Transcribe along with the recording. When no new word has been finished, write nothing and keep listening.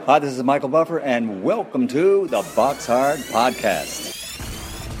Hi, this is Michael Buffer, and welcome to the Box Hard Podcast.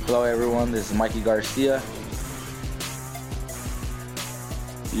 Hello, everyone. This is Mikey Garcia.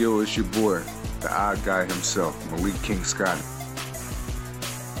 Yo, it's your boy, the odd guy himself, Malik King Scott.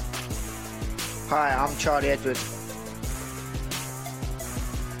 Hi, I'm Charlie Edwards.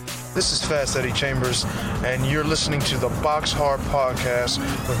 This is Fast Eddie Chambers, and you're listening to the Box Hard Podcast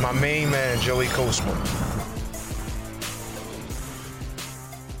with my main man, Joey Coastman.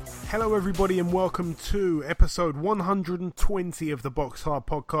 Hello everybody and welcome to episode 120 of the Box Hard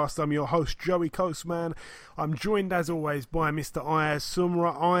Podcast. I'm your host Joey Coastman. I'm joined as always by Mr. Ayaz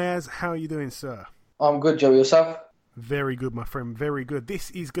Sumra. Ayaz, how are you doing, sir? I'm good, Joey. Yourself? Very good, my friend, very good.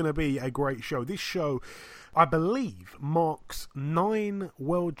 This is going to be a great show. This show, I believe, marks 9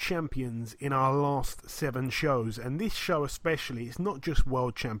 world champions in our last 7 shows. And this show especially, it's not just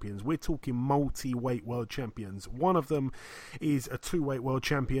world champions. We're talking multi-weight world champions. One of them is a 2-weight world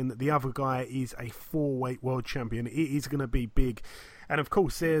champion. The other guy is a 4-weight world champion. It is going to be big. And of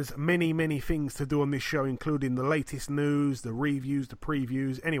course, there's many things to do on this show, including the latest news, the reviews, the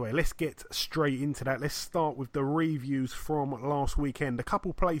previews. Anyway, let's get straight into that. Let's start with the reviews from last weekend. A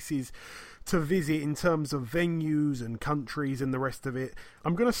couple places to visit in terms of venues and countries and the rest of it.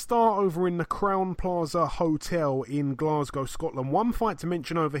 I'm going to start over in the Crown Plaza Hotel in Glasgow, Scotland. One fight to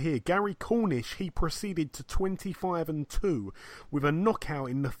mention over here, Gary Cornish, he proceeded to 25-2 with a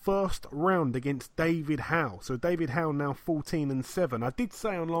knockout in the first round against David Howe. So David Howe now 14-7. I did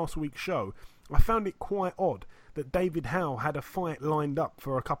say on last week's show, I found it quite odd that David Howe had a fight lined up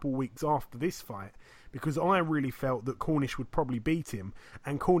for a couple weeks after this fight, because I really felt that Cornish would probably beat him,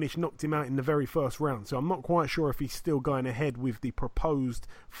 and Cornish knocked him out in the very first round. So I'm not quite sure if he's still going ahead with the proposed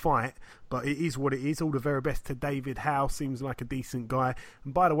fight, but it is what it is. All the very best to David Howe. Seems like a decent guy.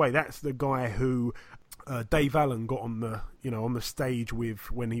 And by the way, that's the guy who Dave Allen got on the stage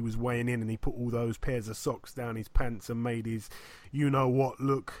with when he was weighing in, and he put all those pairs of socks down his pants and made his you-know-what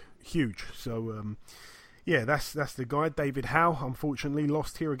look huge. So, yeah, that's the guy, David Howe. Unfortunately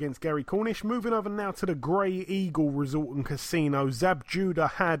lost here against Gary Cornish. Moving over now to the Grey Eagle Resort and Casino. Zab Judah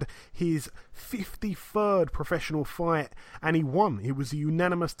had his 53rd professional fight, and he won. It was a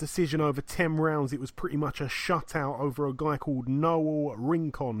unanimous decision over 10 rounds. It was pretty much a shutout over a guy called Noel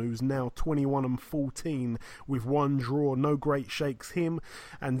Rincon, who's now 21-14 with 1 draw. No great shakes him.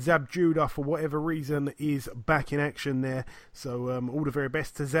 And Zab Judah, for whatever reason, is back in action there. So all the very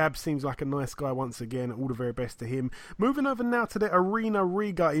best to Zab. Seems like a nice guy once again. All the very best to him. Moving over now to the Arena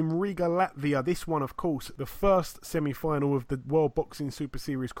Riga in Riga, Latvia. This one, of course, the first semi-final of the World Boxing Super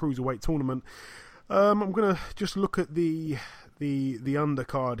Series Cruiserweight Tournament. I'm going to just look at the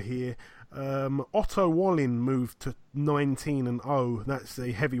undercard here. Otto Wallin moved to 19-0. That's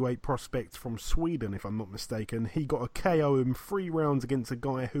a heavyweight prospect from Sweden, if I'm not mistaken. He got a KO in 3 rounds against a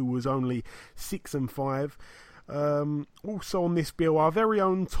guy who was only 6-5. Also on this bill, our very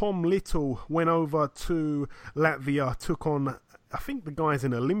own Tom Little went over to Latvia, took on, I think the guy's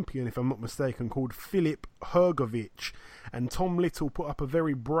an Olympian, if I'm not mistaken, called Filip Hrgovic. And Tom Little put up a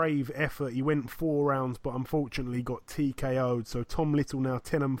very brave effort. He went 4 rounds, but unfortunately got TKO'd. So Tom Little now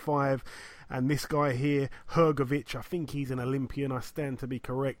 10-5. And this guy here, Hrgovic, I think he's an Olympian. I stand to be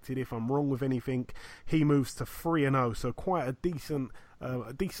corrected if I'm wrong with anything. He moves to 3-0. So quite a decent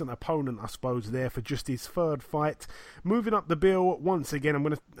opponent, I suppose, there for just his 3rd fight. Moving up the bill once again,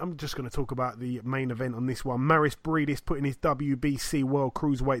 I'm just gonna talk about the main event on this one. Maris Bridis putting his WBC World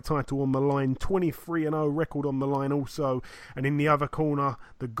Cruiserweight title on the line, 23-0 record on the line also. And in the other corner,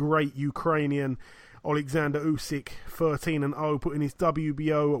 the great Ukrainian Alexander Usyk, 13-0, putting his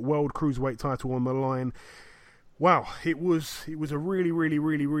WBO World Cruiserweight title on the line. Wow, it was a really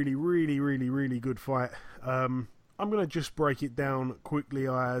good fight. I'm going to just break it down quickly,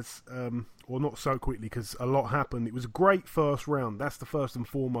 or not so quickly because a lot happened. It was a great first round. That's the first and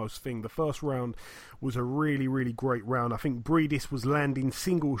foremost thing. The first round was a really great round. I think Bridis was landing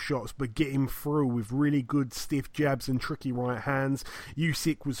single shots but getting through with really good stiff jabs and tricky right hands.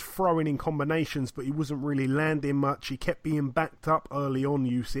 Usyk was throwing in combinations but he wasn't really landing much. He kept being backed up early on,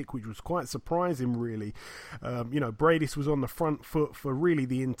 Usyk, which was quite surprising really. Bridis was on the front foot for really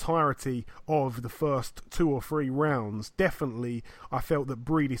the entirety of the first 2 or 3 rounds. Definitely I felt that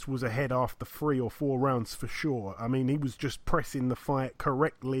Bridis was ahead after 3 or 4 rounds for sure. I mean, he was just pressing the fight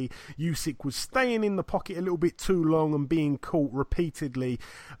correctly. Usyk was staying in the pocket a little bit too long and being caught repeatedly,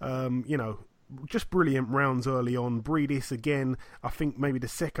 just brilliant rounds early on. Briedis, again, I think maybe the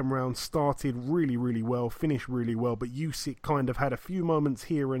second round started really, really well, finished really well, but Usyk kind of had a few moments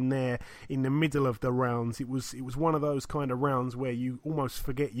here and there in the middle of the rounds. It was one of those kind of rounds where you almost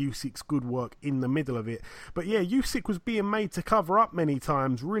forget Usyk's good work in the middle of it. But yeah, Usyk was being made to cover up many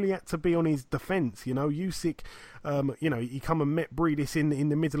times, really had to be on his defence, you know. Usyk, he come and met Briedis in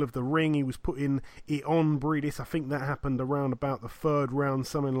the middle of the ring. He was putting it on Briedis. I think that happened around about the third round,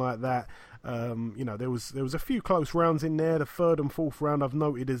 something like that. There was a few close rounds in there. The third and fourth round I've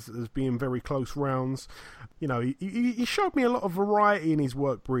noted as being very close rounds. You know, he showed me a lot of variety in his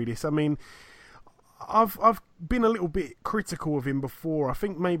work, Briedis. I mean, I've been a little bit critical of him before. I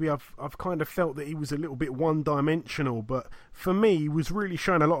think maybe I've kind of felt that he was a little bit one-dimensional, but for me, he was really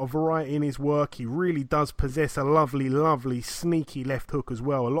showing a lot of variety in his work. He really does possess a lovely, lovely, sneaky left hook as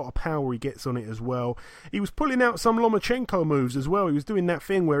well. A lot of power he gets on it as well. He was pulling out some Lomachenko moves as well. He was doing that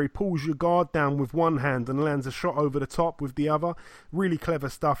thing where he pulls your guard down with one hand and lands a shot over the top with the other. Really clever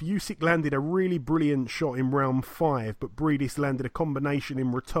stuff. Usyk landed a really brilliant shot in round 5, but Briedis landed a combination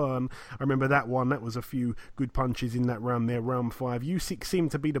in return. I remember that one. That was a few good punches in that round there, round 5. Usyk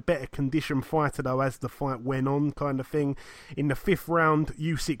seemed to be the better conditioned fighter though as the fight went on, kind of thing. In the 5th round,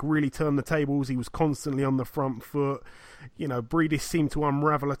 Usyk really turned the tables. He was constantly on the front foot. You know, Briedis seemed to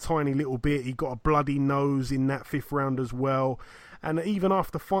unravel a tiny little bit. He got a bloody nose in that 5th round as well. And even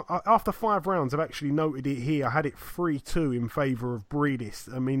after 5 rounds, I've actually noted it here, I had it 3-2 in favour of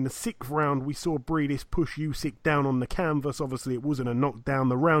Briedis. I mean, the 6th round, we saw Briedis push Usyk down on the canvas. Obviously, it wasn't a knockdown.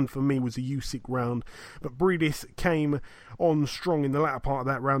 The round for me was a Usyk round. But Briedis came on strong in the latter part of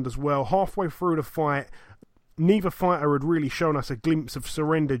that round as well. Halfway through the fight, neither fighter had really shown us a glimpse of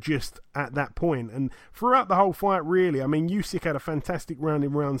surrender just at that point. And throughout the whole fight, really, I mean, Usyk had a fantastic round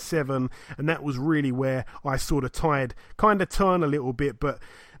in round 7, and that was really where I saw the tide kind of turn a little bit. But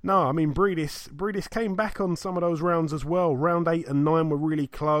no, I mean, Briedis came back on some of those rounds as well. Round 8 and 9 were really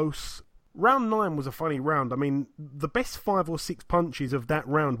close. Round 9 was a funny round. I mean, the best 5 or 6 punches of that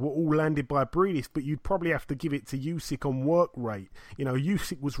round were all landed by Briedis, but you'd probably have to give it to Usyk on work rate. You know,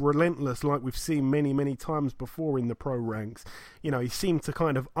 Usyk was relentless like we've seen many, many times before in the pro ranks. You know, he seemed to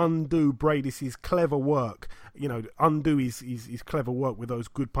kind of undo Briedis' clever work, you know, undo his clever work with those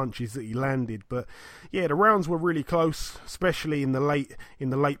good punches that he landed. But yeah, the rounds were really close, especially in the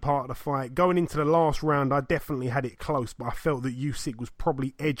late part of the fight. Going into the last round, I definitely had it close, but I felt that Usyk was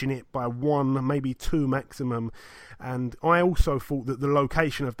probably edging it by 1, maybe 2 maximum. And I also thought that the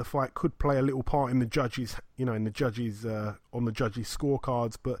location of the fight could play a little part in the judges, on the judges'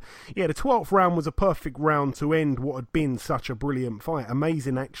 scorecards. But yeah, the 12th round was a perfect round to end what had been such a brilliant fight.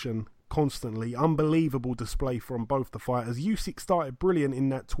 Amazing action constantly, unbelievable display from both the fighters. Usyk started brilliant in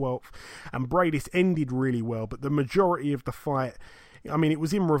that 12th, and Briedis ended really well. But the majority of the fight, I mean, it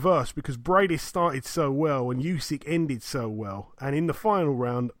was in reverse because Briedis started so well and Usyk ended so well. And in the final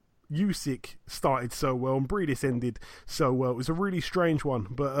round, Usyk started so well and Briedis ended so well. It was a really strange one,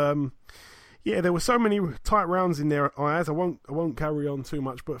 but yeah, there were so many tight rounds in there. I won't carry on too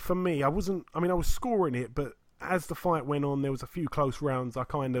much, but for me, I was scoring it, but as the fight went on, there was a few close rounds. I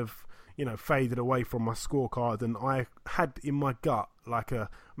kind of, faded away from my scorecard, and I had in my gut like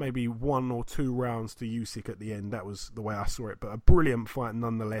maybe 1 or 2 rounds to Usyk at the end. That was the way I saw it, but a brilliant fight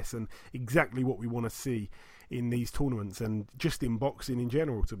nonetheless, and exactly what we want to see in these tournaments and just in boxing in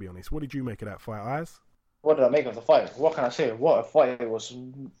general, to be honest. What did you make of that fight, Ayaz? What did I make of the fight? What can I say? What a fight it was.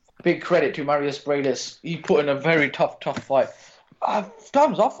 Big credit to Marius Briedis. He put in a very tough fight.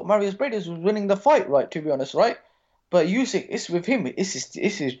 Times off, Marius Briedis was winning the fight, right, to be honest, right? But Usyk, it's with him. It's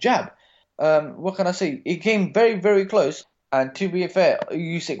his jab. What can I say? It came very, very close. And to be fair,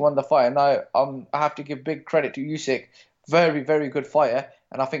 Usyk won the fight. And I have to give big credit to Usyk. Very, very good fighter.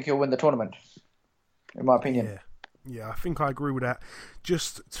 And I think he'll win the tournament, in my opinion. Yeah, I think I agree with that.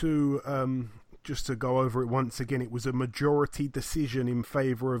 Just to go over it once again, it was a majority decision in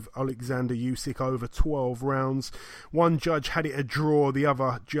favour of Alexander Usyk over 12 rounds. One judge had it a draw, the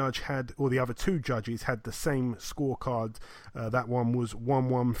other 2 judges had the same scorecard. That one was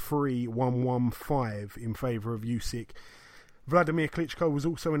 1-1-3, 1-1-5 in favour of Usyk. Vladimir Klitschko was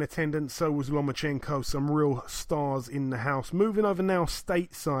also in attendance, so was Lomachenko, some real stars in the house. Moving over now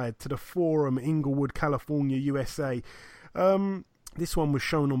stateside to the Forum, Inglewood, California, USA. This one was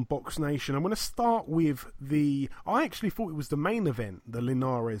shown on Box Nation. I'm going to start with I actually thought it was the main event, the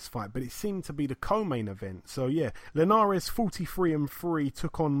Linares fight, but it seemed to be the co-main event. So yeah, Linares 43-3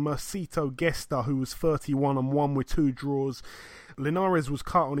 took on Mercito Gesta, who was 31-1 with 2 draws. Linares was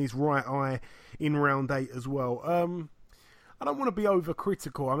cut on his right eye in round 8 as well. I don't want to be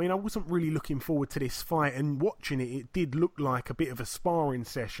overcritical. I mean, I wasn't really looking forward to this fight, and watching it, it did look like a bit of a sparring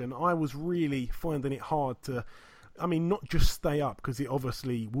session. I was really finding it hard to, I mean, not just stay up, because it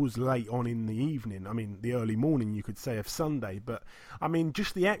obviously was late on in the evening. I mean, the early morning, you could say, of Sunday. But I mean,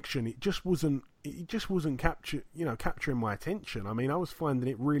 just the action, it just wasn't capturing my attention. I mean, I was finding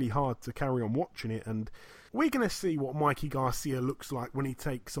it really hard to carry on watching it, and we're going to see what Mikey Garcia looks like when he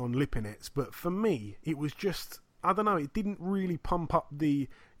takes on Lipinets. But for me, it was just, I don't know, it didn't really pump up the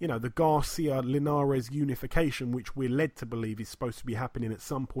Garcia-Linares unification, which we're led to believe is supposed to be happening at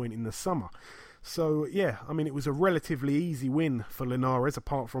some point in the summer. So, yeah, I mean, it was a relatively easy win for Linares,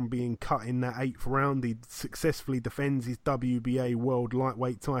 apart from being cut in that 8th round. He successfully defends his WBA World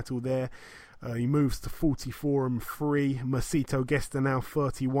Lightweight title there. He moves to 44-3. Mercito Gesta now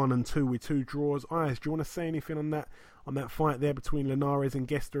 31-2 with 2 draws. Ayaz, do you want to say anything on that fight there between Linares and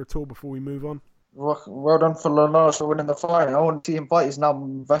Gesta at all before we move on? Well done for Linares for winning the fight. I want to see him fight is now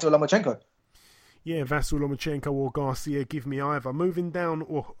Vasyl Lomachenko. Yeah, Vasyl Lomachenko or Garcia, give me either. Moving down,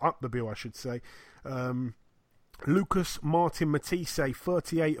 or up the bill, I should say. Lucas Martin Matisse,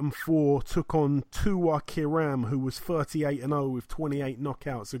 38-4, took on Tuwa Kiram, who was 38-0 with 28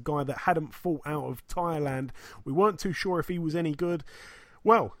 knockouts. A guy that hadn't fought out of Thailand. We weren't too sure if he was any good.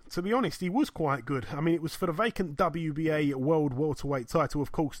 Well, to be honest, he was quite good. I mean, it was for the vacant WBA World Welterweight title,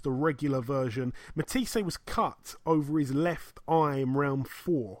 of course, the regular version. Matisse was cut over his left eye in round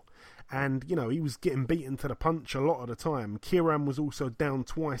 4. And, you know, he was getting beaten to the punch a lot of the time. Kiram was also down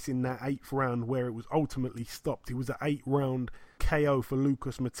twice in that 8th round where it was ultimately stopped. It was an 8-round KO for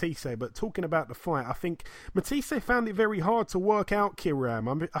Lucas Matisse. But talking about the fight, I think Matisse found it very hard to work out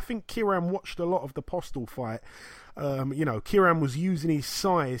Kiram. I think Kiram watched a lot of the Postal fight. Kiram was using his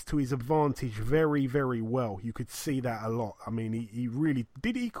size to his advantage very, very well. You could see that a lot. I mean, he really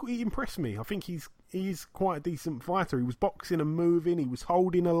did. He impressed me. I think he's quite a decent fighter. He was boxing and moving. He was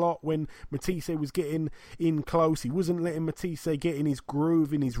holding a lot when Matisse was getting in close. He wasn't letting Matisse get in his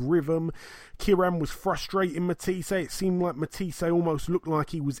groove, in his rhythm. Kiram was frustrating Matisse. It seemed like Matisse almost looked like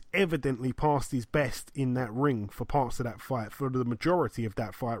he was evidently past his best in that ring for parts of that fight, for the majority of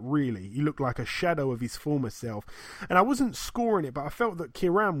that fight, really. He looked like a shadow of his former self. And I wasn't scoring it, but I felt that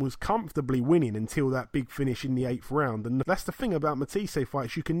Kiram was comfortably winning until that big finish in the 8th round. And that's the thing about Matisse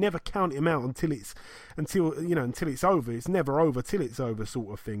fights. You can never count him out until it's over. It's never over till it's over,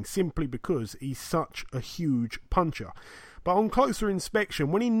 sort of thing, simply because he's such a huge puncher. But on closer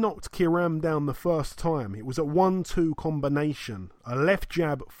inspection, when he knocked Kiram down the first time, it was a 1-2 combination. A left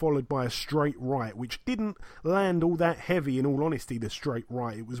jab followed by a straight right, which didn't land all that heavy, in all honesty, the straight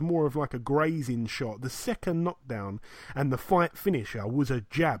right. It was more of like a grazing shot. The second knockdown and the fight finisher was a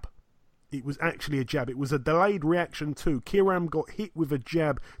jab. It was actually a jab. It was a delayed reaction too. Kiram got hit with a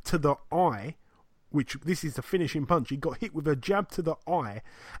jab to the eye, which this is the finishing punch. He got hit with a jab to the eye,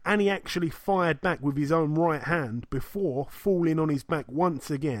 and he actually fired back with his own right hand before falling on his back once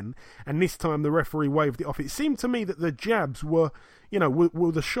again, and this time the referee waved it off. It seemed to me that the jabs were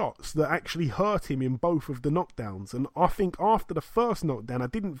the shots that actually hurt him in both of the knockdowns, and I think after the first knockdown, I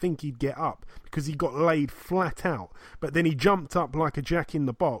didn't think he'd get up because he got laid flat out, but then he jumped up like a jack in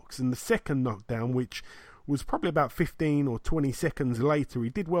the box, and the second knockdown, which was probably about 15 or 20 seconds later,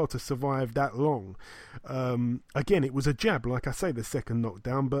 he did well to survive that long. Again, it was a jab, like I say, the second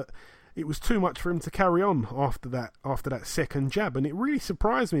knockdown, but it was too much for him to carry on after that second jab, and it really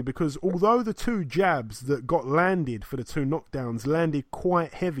surprised me because although the 2 jabs that got landed for the 2 knockdowns landed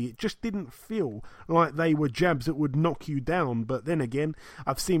quite heavy, it just didn't feel like they were jabs that would knock you down. But then again,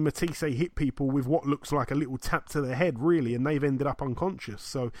 I've seen Matisse hit people with what looks like a little tap to the head, really, and they've ended up unconscious.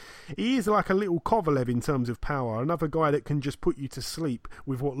 So he is like a little Kovalev in terms of power, another guy that can just put you to sleep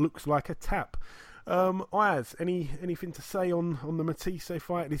with what looks like a tap. Ayaz, anything to say on the Matisse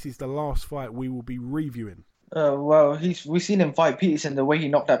fight? This is the last fight we will be reviewing. We've seen him fight Peterson the way he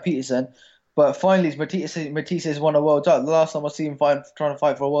knocked out Peterson, but finally Matisse won a world title. The last time I see him trying to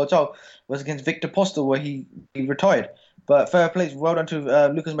fight for a world title was against Victor Postel, where he retired. But fair play, well done to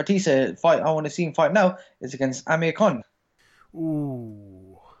Lucas Matisse. Fight I want to see him fight now is against Amir Khan.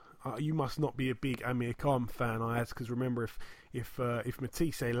 Ooh. You must not be a big Amir Khan fan, Ayaz, because remember, if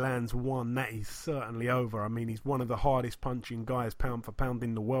Matisse lands one, that is certainly over. I mean, he's one of the hardest punching guys pound for pound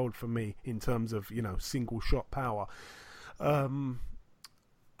in the world for me in terms of, single shot power.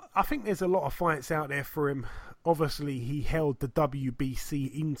 I think there's a lot of fights out there for him. Obviously, he held the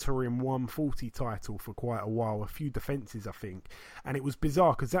WBC interim 140 title for quite a while, a few defences, I think. And it was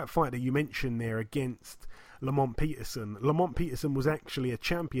bizarre because that fight that you mentioned there against Lamont Peterson was actually a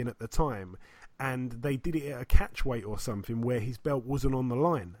champion at the time. and they did it at a catch weight or something where his belt wasn't on the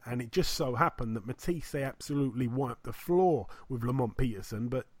line, and it just so happened that Matisse absolutely wiped the floor with Lamont Peterson.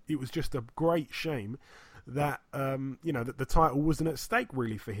 But it was just a great shame that that the title wasn't at stake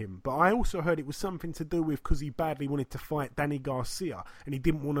really for him. But I also heard it was something to do with because he badly wanted to fight Danny Garcia, and he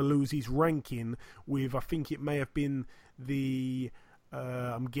didn't want to lose his ranking with, I think it may have been the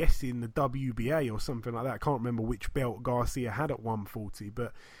I'm guessing the WBA or something like that. I can't remember which belt Garcia had at 140,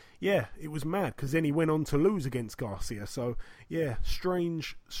 but yeah, it was mad because then he went on to lose against Garcia. So yeah,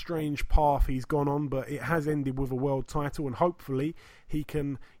 strange path he's gone on, but it has ended with a world title, and hopefully he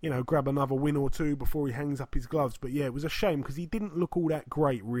can, grab another win or two before he hangs up his gloves. But yeah, it was a shame because he didn't look all that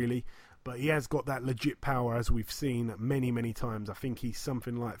great really, but he has got that legit power as we've seen many times. I think he's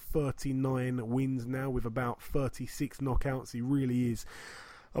something like 39 wins now with about 36 knockouts. He really is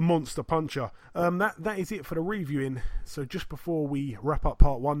a monster puncher. That is it for the reviewing. So just before we wrap up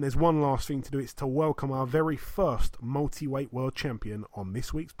part one, there's one last thing to do. It's to welcome our very first multi-weight world champion on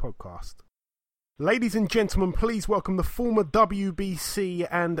this week's podcast. Ladies and gentlemen, please welcome the former WBC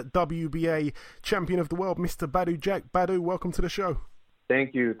and WBA champion of the world, Mr. Badou Jack. Badou, welcome to the show.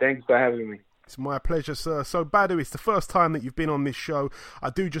 Thank you. Thanks for having me. It's my pleasure, sir. So, Badou, it's the first time that you've been on this show. I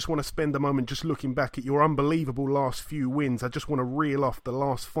do just want to spend a moment just looking back at your unbelievable last few wins. I just want to reel off the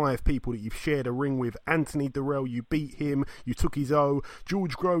last 5 people that you've shared a ring with. Anthony Durrell, you beat him. You took his O.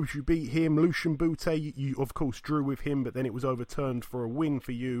 George Groves, you beat him. Lucian Bute, you of course drew with him, but then it was overturned for a win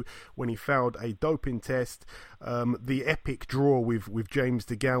for you when he failed a doping test. The epic draw with James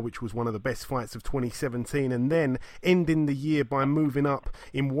DeGale, which was one of the best fights of 2017, and then ending the year by moving up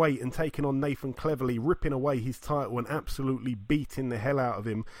in weight and taking on Nathan Cleverly, ripping away his title and absolutely beating the hell out of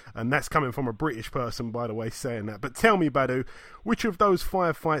him. And that's coming from a British person, by the way, saying that. But tell me, Badou, which of those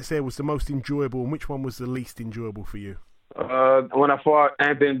 5 fights there was the most enjoyable and which one was the least enjoyable for you? When I fought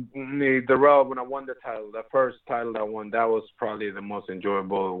Anthony Durrell, when I won the title, the first title I won, that was probably the most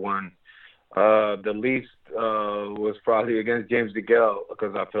enjoyable one. The least was probably against James DeGale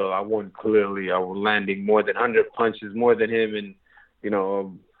because I felt I won clearly. I was landing more than 100 punches, more than him, and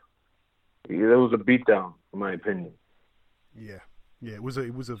it was a beatdown, in my opinion. Yeah, it was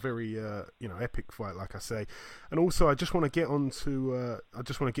a very epic fight, like I say. And also, I just want to get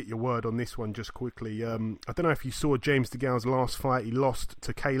your word on this one just quickly. I don't know if you saw James DeGale's last fight. He lost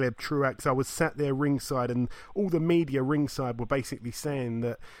to Caleb Truax. I was sat there ringside, and all the media ringside were basically saying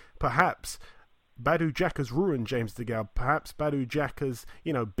that perhaps Badou Jack has ruined James DeGale. Perhaps Badou Jack has,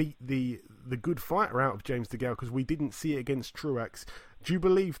 beat the good fighter out of James DeGale because we didn't see it against Truax. Do you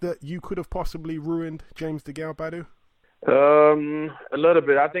believe that you could have possibly ruined James DeGale, Badou? A little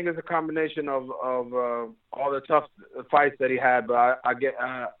bit. I think it's a combination of all the tough fights that he had, but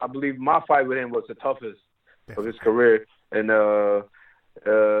I believe my fight with him was the toughest of his career. And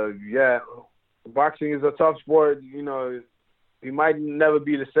boxing is a tough sport. He might never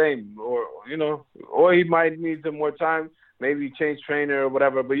be the same, or he might need some more time, maybe change trainer or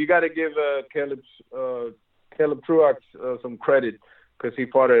whatever. But you got to give Caleb Truax some credit because he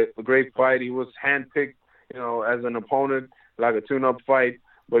fought a great fight. He was handpicked, as an opponent, like a tune-up fight,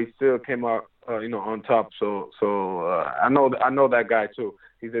 but he still came out, on top. So I know that guy too.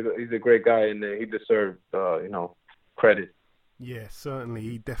 He's a great guy, and he deserved, credit. Yeah, certainly.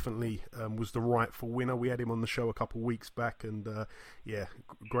 He definitely was the rightful winner. We had him on the show a couple of weeks back, and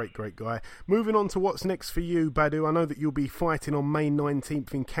great guy. Moving on to what's next for you, Badou. I know that you'll be fighting on May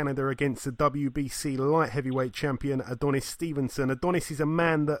 19th in Canada against the WBC light heavyweight champion Adonis Stevenson. Adonis is a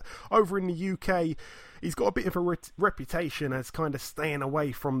man that over in the UK, he's got a bit of a reputation as kind of staying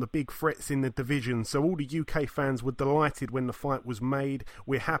away from the big threats in the division. So all the UK fans were delighted when the fight was made.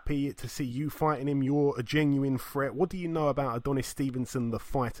 We're happy to see you fighting him. You're a genuine threat. What do you know about Adonis Stevenson, the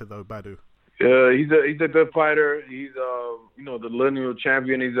fighter, though, Badou? He's a good fighter. He's the lineal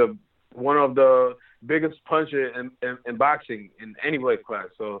champion. He's one of the biggest puncher in boxing in any weight class.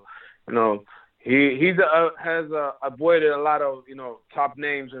 So he has avoided a lot of top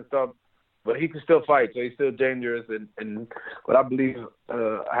names and stuff. But he can still fight, so he's still dangerous, but I believe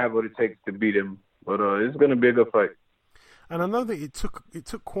I have what it takes to beat him. But it's going to be a good fight. And I know that it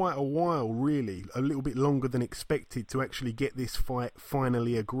took quite a while, really, a little bit longer than expected to actually get this fight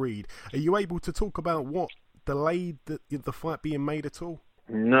finally agreed. Are you able to talk about what delayed the fight being made at all?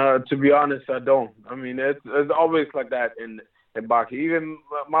 No, to be honest, I don't. I mean, it's always like that in boxing. Even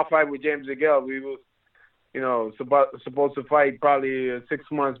my fight with James DeGale, we was supposed to fight probably 6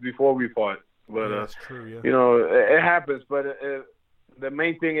 months before we fought. But, that's true, yeah. It happens. But the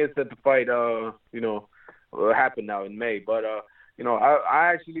main thing is that the fight, will happen now in May. But, I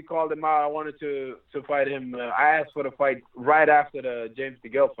actually called him out. I wanted to fight him. I asked for the fight right after the James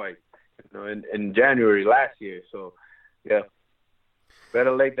DeGale fight. in January last year. So, yeah,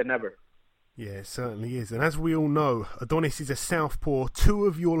 better late than never. Yeah, it certainly is. And as we all know, Adonis is a southpaw. 2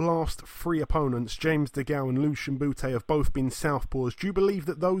 of your last 3 opponents, James DeGale and Lucian Bute, have both been southpaws. Do you believe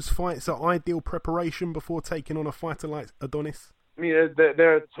that those fights are ideal preparation before taking on a fighter like Adonis? I mean,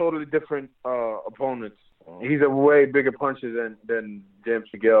 they're totally different opponents. He's a way bigger puncher than James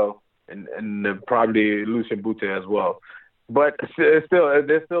DeGale and probably Lucian Bute as well. But there's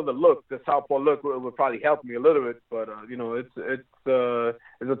still the look. The southpaw look would probably help me a little bit. But it's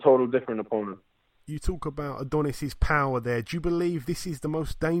a total different opponent. You talk about Adonis's power there. Do you believe this is the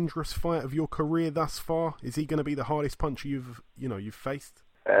most dangerous fight of your career thus far? Is he going to be the hardest puncher you've faced?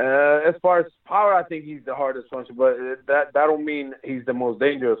 As far as power, I think he's the hardest puncher. But that don't mean he's the most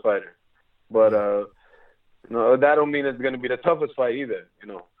dangerous fighter. But that don't mean it's going to be the toughest fight either.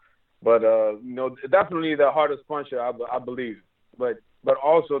 But definitely the hardest puncher, I believe. But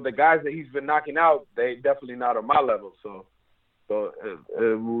also the guys that he's been knocking out, they definitely not on my level. So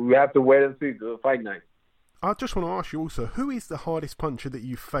we have to wait and see the fight night. I just want to ask you also, who is the hardest puncher that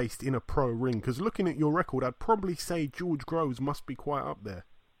you've faced in a pro ring? Because looking at your record, I'd probably say George Groves must be quite up there.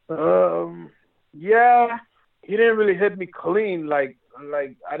 Yeah, he didn't really hit me clean. Like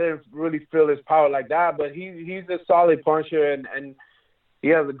I didn't really feel his power like that. But he's a solid puncher and he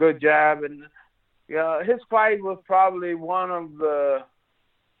has a good jab, and his fight was probably one of the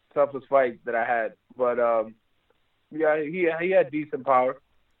toughest fights that I had. But he had decent power.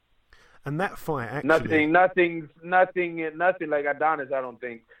 And that fight actually nothing like Adonis, I don't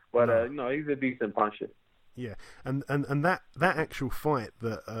think. But he's a decent puncher. Yeah, and that actual fight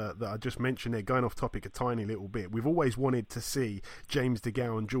that I just mentioned there, going off topic a tiny little bit, we've always wanted to see James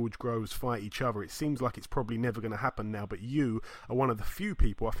DeGale and George Groves fight each other. It seems like it's probably never going to happen now, but you are one of the few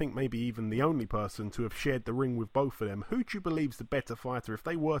people, I think maybe even the only person, to have shared the ring with both of them. Who do you believe is the better fighter? If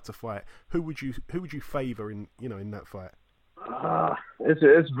they were to fight, who would you favour in that fight?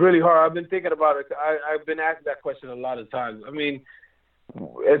 It's really hard. I've been thinking about it. I've been asked that question a lot of times. I mean,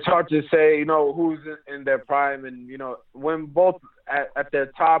 it's hard to say, who's in their prime, and when both at their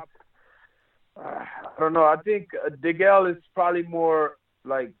top. I don't know. I think DeGale is probably more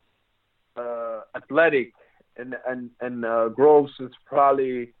like athletic, and Groves is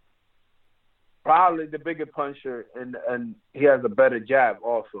probably the bigger puncher, and he has a better jab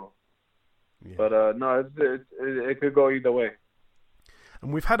also. Yeah. But no, it could go either way.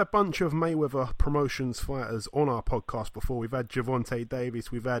 And we've had a bunch of Mayweather Promotions fighters on our podcast before. We've had Gervonta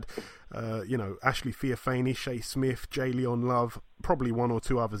Davis, we've had, Ashley Theophane, Ishe Smith, J. Leon Love, probably one or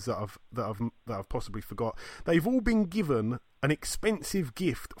two others that I've possibly forgot. They've all been given an expensive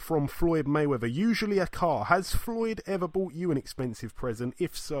gift from Floyd Mayweather, usually a car. Has Floyd ever bought you an expensive present?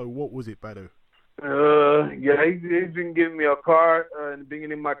 If so, what was it, Badu? Yeah, he's been giving me a car in the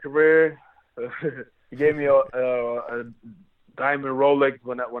beginning of my career. He gave me a diamond Rolex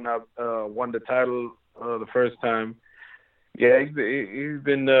when I won the title the first time. Yeah, he's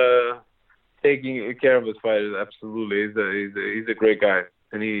been taking care of his fighters. Absolutely, he's a great guy,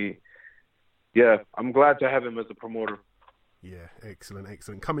 and I'm glad to have him as a promoter. Yeah, excellent.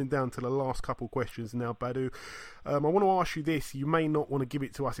 Coming down to the last couple questions now, Badu. I want to ask you this. You may not want to give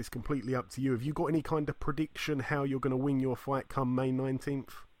it to us. It's completely up to you. Have you got any kind of prediction how you're going to win your fight come May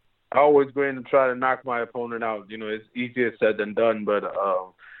 19th? I always go in and try to knock my opponent out. It's easier said than done, but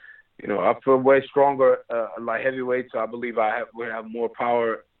I feel way stronger at light heavyweight, so I believe will have more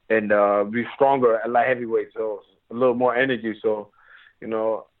power and be stronger at light heavyweight, so a little more energy. So,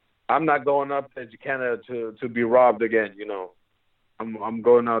 I'm not going up to Canada to be robbed again. I'm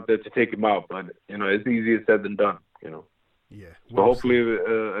going out there to take him out, but it's easier said than done. Yeah. So hopefully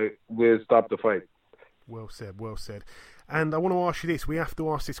we'll stop the fight. Well said. And I want to ask you this. We have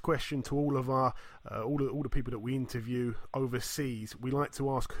to ask this question to all of our all the people that we interview overseas. We like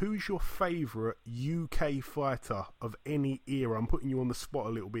to ask, who's your favourite UK fighter of any era? I'm putting you on the spot a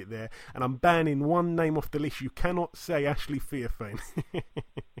little bit there, and I'm banning one name off the list. You cannot say Ashley Theophane.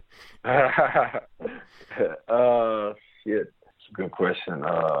 Shit. That's a good question.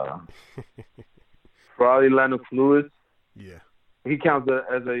 Probably Lennox Lewis. Yeah. He counts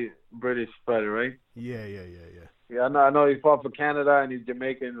as a British fighter, right? Yeah. Yeah, I know he fought for Canada and he's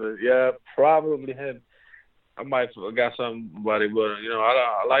Jamaican, but yeah, probably him. I might have got somebody, but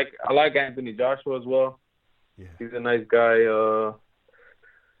I like Anthony Joshua as well. Yeah, he's a nice guy. I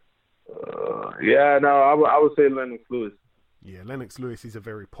would say Lennox Lewis. Yeah, Lennox Lewis is a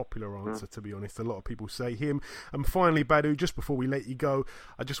very popular answer, to be honest. A lot of people say him. And finally, Badou, just before we let you go,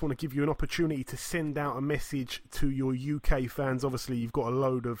 I just want to give you an opportunity to send out a message to your UK fans. Obviously, you've got a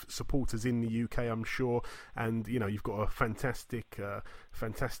load of supporters in the UK, I'm sure, and you've got a fantastic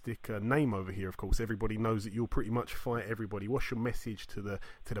name over here. Of course, everybody knows that you'll pretty much fight everybody. What's your message to the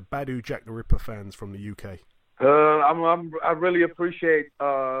Badou Jack the Ripper fans from the UK? I really appreciate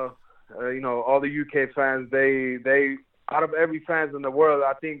all the UK fans. They out of every fans in the world,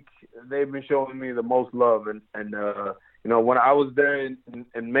 I think they've been showing me the most love. And when I was there in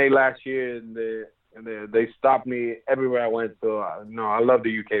May last year, and they stopped me everywhere I went. So I love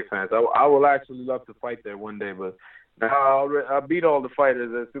the UK fans. I will actually love to fight there one day, but now I beat all the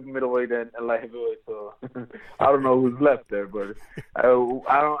fighters at super middleweight and light heavyweight. So I don't know who's left there, but I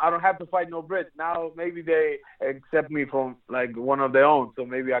don't have to fight no Brits now. Maybe they accept me from like one of their own, so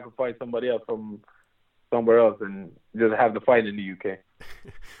maybe I can fight somebody else from somewhere else and just have the fight in the UK.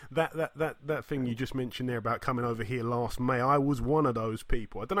 that thing you just mentioned there about coming over here last May, I was one of those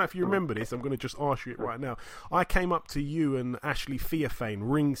people. I don't know if you remember this. I'm going to just ask you it right now. I came up to you and Ashley Theophane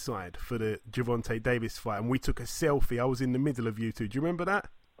ringside for the Gervonta Davis fight, and we took a selfie. I was in the middle of you two. Do you remember that?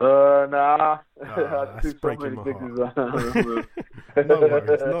 Nah. That's breaking my heart.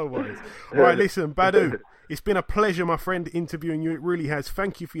 No worries. All right, listen, Badou, it's been a pleasure, my friend, interviewing you. It really has.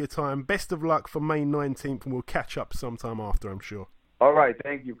 Thank you for your time. Best of luck for May 19th, and we'll catch up sometime after, I'm sure. All right,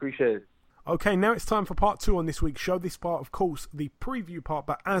 thank you. Appreciate it. Okay, now it's time for part 2 on this week's show. This part, of course, the preview part,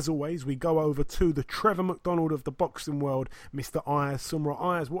 but as always, we go over to the Trevor McDonald of the boxing world, Mr. Ayaz Sumra.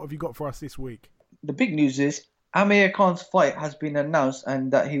 Ayaz, what have you got for us this week? The big news is Amir Khan's fight has been announced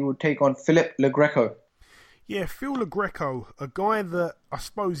and that he will take on Philip Le Greco. Yeah, Phil Le Greco, a guy that I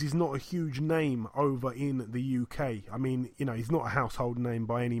suppose is not a huge name over in the UK. I mean, he's not a household name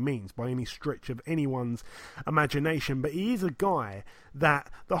by any means, by any stretch of anyone's imagination, but he is a guy that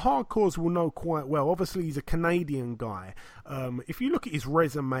the hardcores will know quite well. Obviously, he's a Canadian guy. If you look at his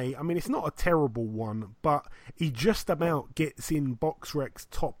resume, I mean, it's not a terrible one, but he just about gets in BoxRec's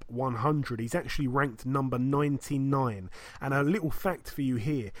top 100. He's actually ranked number 99. And a little fact for you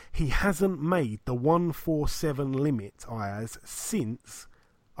here, he hasn't made the 147 limit, Ayaz, since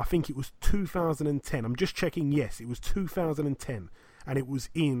I think it was 2010. I'm just checking. Yes, it was 2010, and it was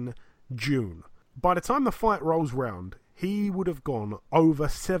in June. By the time the fight rolls round, he would have gone over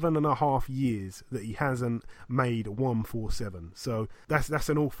 7.5 years that he hasn't made 147. So that's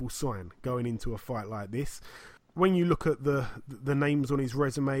an awful sign going into a fight like this. When you look at the names on his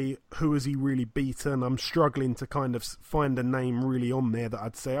resume, who has he really beaten? I'm struggling to kind of find a name really on there that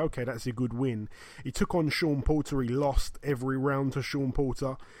I'd say, okay, that's a good win. He took on Sean Porter. He lost every round to Sean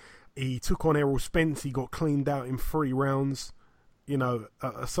Porter. He took on Errol Spence. He got cleaned out in 3 rounds.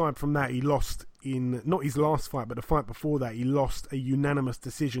 Aside from that, he lost in, not his last fight, but the fight before that, he lost a unanimous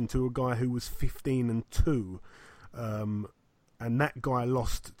decision to a guy who was 15-2. And that guy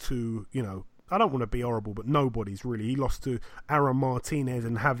lost to, I don't want to be horrible, but nobody's really. He lost to Aaron Martinez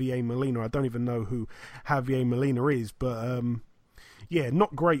and Javier Molina. I don't even know who Javier Molina is, but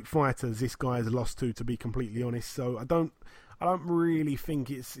not great fighters this guy has lost to be completely honest. So I don't really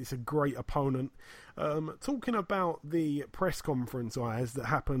think it's a great opponent. Talking about the press conference, Ayaz, that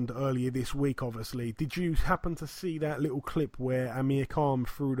happened earlier this week, obviously, did you happen to see that little clip where Amir Khan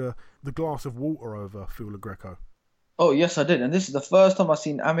threw the glass of water over Phil Le Greco? Oh, yes, I did. And this is the first time I've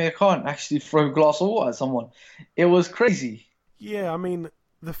seen Amir Khan actually throw a glass of water at someone. It was crazy. Yeah, I mean,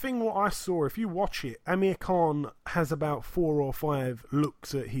 the thing what I saw, if you watch it, Amir Khan has about 4 or 5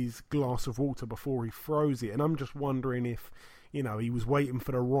 looks at his glass of water before he throws it. And I'm just wondering if, he was waiting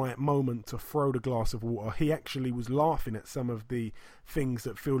for the right moment to throw the glass of water. He actually was laughing at some of the things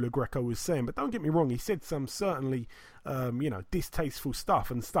that Phil Le Greco was saying. But don't get me wrong, he said some certainly, distasteful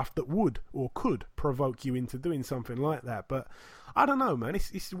stuff and stuff that would or could provoke you into doing something like that. But I don't know, man.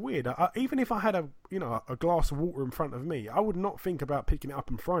 It's weird. Even if I had a glass of water in front of me, I would not think about picking it up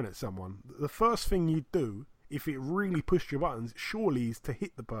and throwing it at someone. The first thing you'd do, if it really pushed your buttons, surely is to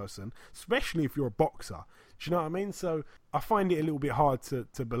hit the person, especially if you're a boxer. Do you know what I mean? So I find it a little bit hard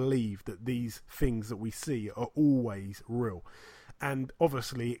to believe that these things that we see are always real. And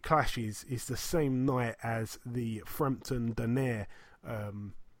obviously it clashes. It's the same night as the Frampton-Donaire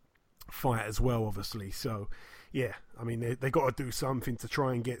fight as well, obviously. So, yeah, I mean, they got to do something to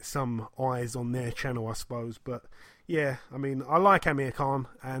try and get some eyes on their channel, I suppose. But, yeah, I mean, I like Amir Khan,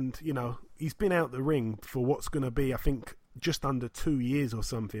 and, he's been out the ring for what's going to be, I think, just under 2 years or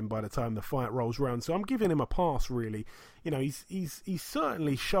something by the time the fight rolls around. So I'm giving him a pass, really. He's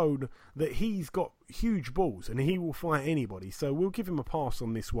certainly showed that he's got huge balls and he will fight anybody. So we'll give him a pass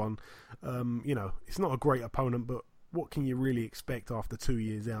on this one. It's not a great opponent, but what can you really expect after 2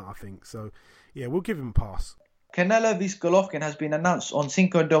 years out, I think. So, yeah, we'll give him a pass. Canelo vs Golovkin has been announced on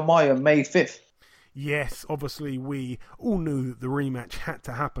Cinco de Mayo, May 5th. Yes, obviously we all knew the rematch had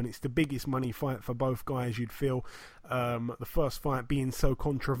to happen. It's the biggest money fight for both guys, you'd feel. The first fight being so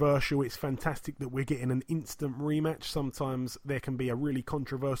controversial, it's fantastic that we're getting an instant rematch. Sometimes there can be a really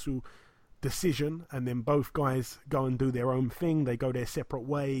controversial decision and then both guys go and do their own thing. They go their separate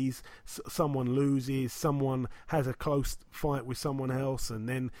ways. Someone loses, someone has a close fight with someone else, and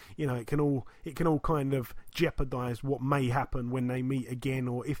then, you know, it can all kind of jeopardize what may happen when they meet again,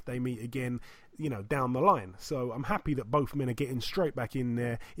 or if they meet again, you know, down the line. So I'm happy that both men are getting straight back in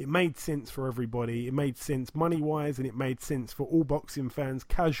there. It made sense for everybody. It made sense money-wise, and it made sense for all boxing fans,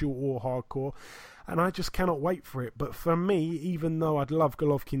 casual or hardcore. And I just cannot wait for it. But for me, even though I'd love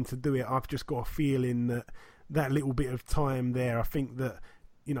Golovkin to do it, I've just got a feeling that that little bit of time there, I think that,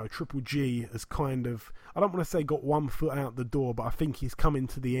 you know, Triple G has kind of, I don't want to say got one foot out the door, but I think he's coming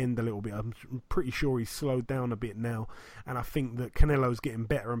to the end a little bit. I'm pretty sure he's slowed down a bit now, and I think that Canelo's getting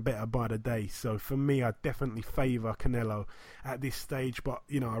better and better by the day. So for me, I definitely favour Canelo at this stage, but,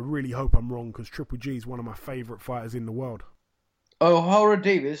 you know, I really hope I'm wrong, because Triple G is one of my favourite fighters in the world. O'Hara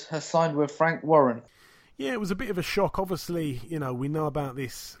Davies has signed with Frank Warren. Yeah, it was a bit of a shock. Obviously, you know, we know about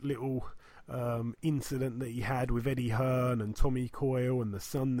this little incident that he had with Eddie Hearn and Tommy Coyle and the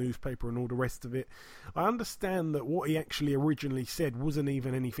Sun newspaper and all the rest of it. I understand that what he actually originally said wasn't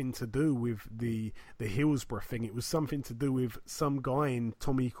even anything to do with the Hillsborough thing. It was something to do with some guy in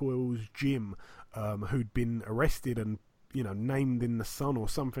Tommy Coyle's gym who'd been arrested and, you know, named in the Sun or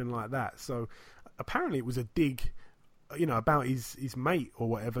something like that. So apparently it was a dig, you know, about his mate or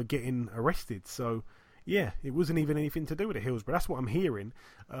whatever getting arrested. So yeah, it wasn't even anything to do with the Hillsborough. That's what I'm hearing.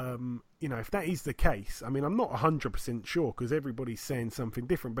 You know, if that is the case, I mean, I'm not 100% sure because everybody's saying something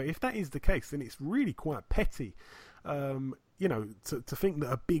different, but if that is the case, then it's really quite petty. You know, to think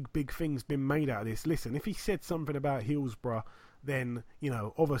that a big thing's been made out of this. Listen, if he said something about Hillsborough, then, you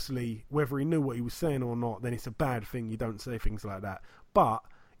know, obviously, whether he knew what he was saying or not, then it's a bad thing. You don't say things like that. But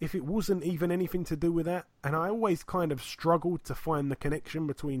if it wasn't even anything to do with that, and I always kind of struggled to find the connection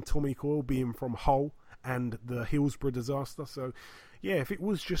between Tommy Coyle being from Hull and the Hillsborough disaster. So, yeah, if it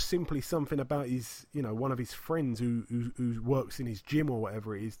was just simply something about his, you know, one of his friends who works in his gym or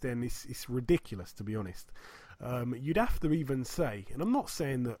whatever it is, then it's ridiculous, to be honest. You'd have to even say, and I'm not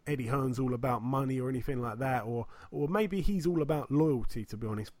saying that Eddie Hearn's all about money or anything like that, or maybe he's all about loyalty, to be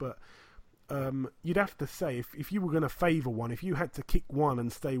honest, but you'd have to say, if you were going to favour one, if you had to kick one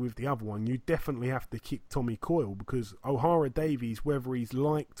and stay with the other one, you'd definitely have to kick Tommy Coyle, because O'Hara Davies, whether he's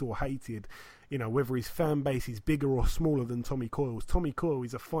liked or hated, you know, whether his fan base is bigger or smaller than Tommy Coyle's, Tommy Coyle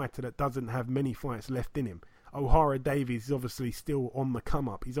is a fighter that doesn't have many fights left in him. O'Hara Davies is obviously still on the come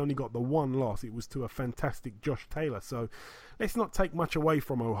up. He's only got the one loss. It was to a fantastic Josh Taylor. So let's not take much away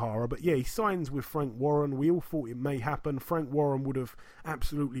from O'Hara. But yeah, he signs with Frank Warren. We all thought it may happen. Frank Warren would have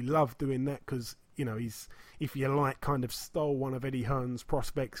absolutely loved doing that because, you know, he's, if you like, kind of stole one of Eddie Hearn's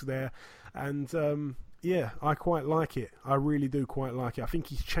prospects there. And yeah, I quite like it. I really do quite like it. I think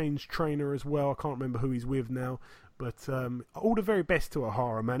he's changed trainer as well. I can't remember who he's with now. But all the very best to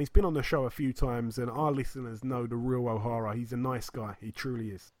O'Hara, man. He's been on the show a few times, and our listeners know the real O'Hara. He's a nice guy. He truly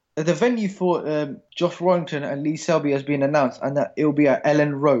is. The venue for Josh Warrington and Lee Selby has been announced, and that it'll be at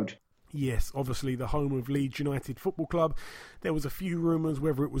Ellen Road. Yes, obviously the home of Leeds United Football Club. There was a few rumours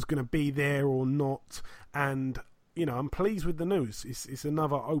whether it was going to be there or not, and, you know, I'm pleased with the news. It's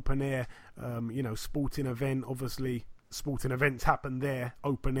another open air, you know, sporting event. Obviously, sporting events happen there,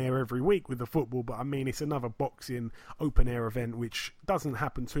 open air every week with the football, but I mean, it's another boxing open air event, which doesn't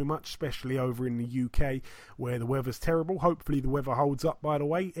happen too much, especially over in the UK where the weather's terrible. Hopefully the weather holds up, by the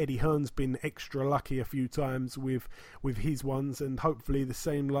way. Eddie Hearn's been extra lucky a few times with his ones, and hopefully the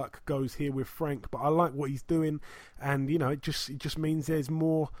same luck goes here with Frank. But I like what he's doing, and, you know, it just means there's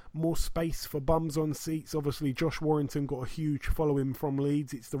more space for bums on seats. Obviously Josh Warrington got a huge following from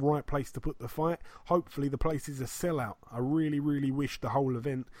Leeds. It's the right place to put the fight. Hopefully the place is a sellout. I really, really wish the whole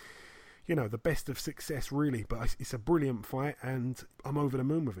event, you know, the best of success, really. But it's a brilliant fight, and I'm over the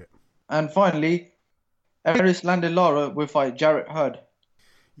moon with it. And finally, Erislandy Lara will fight Jarrett Hurd.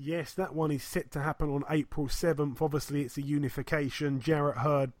 Yes, that one is set to happen on April 7th. Obviously, it's a unification. Jarrett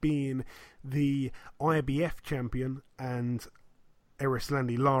Hurd being the IBF champion and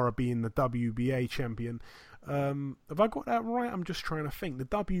Erislandy Lara being the WBA champion. Have I got that right? I'm just trying to think. The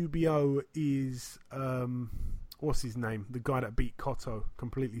WBO is... what's his name? The guy that beat Cotto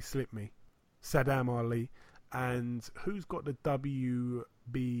completely slipped me. Saddam Ali. And who's got the WBC?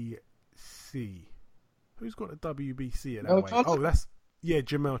 Who's got the WBC at that weight? Oh, that's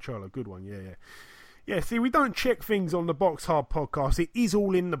Jermell Charlo. Good one. Yeah. Yeah, see, we don't check things on the Box Hard podcast. It is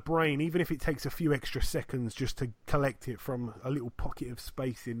all in the brain, even if it takes a few extra seconds just to collect it from a little pocket of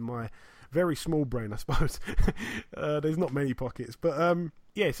space in my very small brain, I suppose. There's not many pockets. But,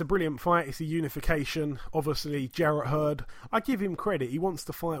 yeah, it's a brilliant fight. It's a unification. Obviously, Jarrett Hurd, I give him credit. He wants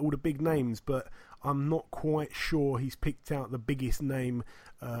to fight all the big names, but I'm not quite sure he's picked out the biggest name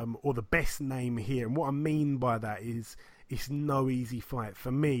or the best name here. And what I mean by that is it's no easy fight.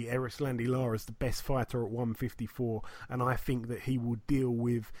 For me, Erislandy Lara is the best fighter at 154, and I think that he will deal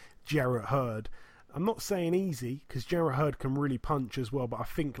with Jarrett Hurd. I'm not saying easy, because Jarrett Hurd can really punch as well, but I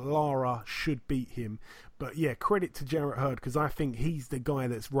think Lara should beat him. But yeah, credit to Jarrett Hurd, because I think he's the guy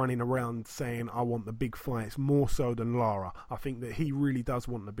that's running around saying, I want the big fights, more so than Lara. I think that he really does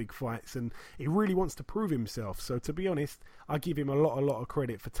want the big fights, and he really wants to prove himself. So to be honest, I give him a lot of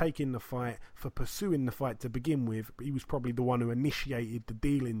credit for taking the fight, for pursuing the fight to begin with. He was probably the one who initiated the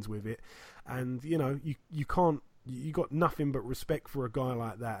dealings with it. And, you know, you can't, you got nothing but respect for a guy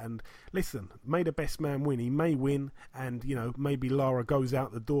like that. And listen, may the best man win. He may win, and you know, maybe Lara goes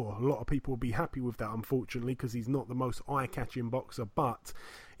out the door. A lot of people will be happy with that, unfortunately, because he's not the most eye-catching boxer. But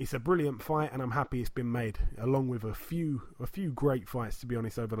it's a brilliant fight, and I'm happy it's been made, along with a few great fights, to be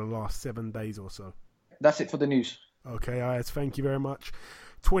honest, over the last 7 days or so. That's it for the news. Okay, Ayaz, thank you very much.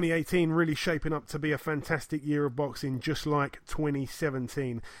 2018 really shaping up to be a fantastic year of boxing, just like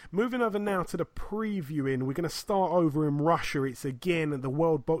 2017. Moving over now to the previewing, we're going to start over in Russia. It's again the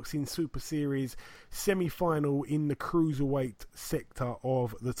World Boxing Super Series semi-final in the cruiserweight sector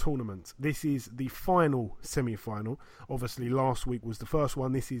of the tournament. This is the final semi-final. Obviously, last week was the first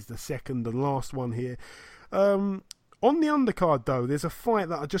one. This is the second and last one here. On the undercard, though, there's a fight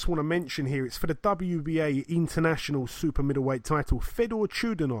that I just want to mention here. It's for the WBA International Super Middleweight title. Fedor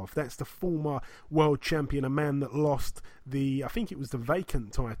Chudanov, that's the former world champion, a man that lost I think it was the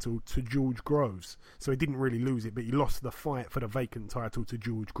vacant title to George Groves. So he didn't really lose it, but he lost the fight for the vacant title to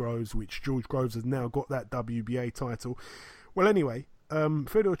George Groves, which George Groves has now got that WBA title. Well, anyway,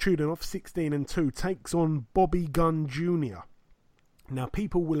 Fedor Chudanov, 16-2, takes on Bobby Gunn Jr. Now,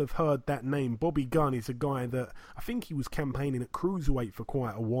 people will have heard that name. Bobby Gunn is a guy that I think he was campaigning at cruiserweight for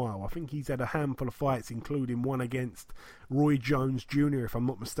quite a while. I think he's had a handful of fights, including one against Roy Jones Jr., if I'm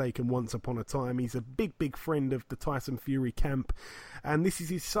not mistaken, once upon a time. He's a big friend of the Tyson Fury camp. And this is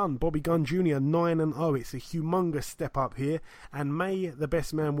his son, Bobby Gunn Jr., 9-0. It's a humongous step up here. And may the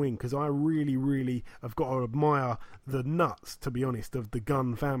best man win, because I really have got to admire the nuts, to be honest, of the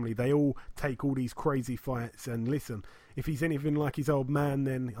Gunn family. They all take all these crazy fights. And listen, if he's anything like his old man,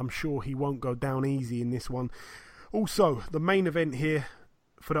 then I'm sure he won't go down easy in this one. Also, the main event here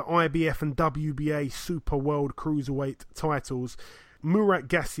for the IBF and WBA Super World Cruiserweight titles, Murat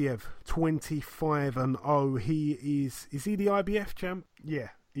Gassiev, 25-0. Is he the IBF champ? Yeah,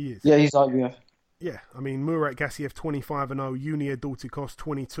 he is. Yeah, he's IBF. Yeah, I mean, Murat Gassiev, 25-0, Junior Dorticos,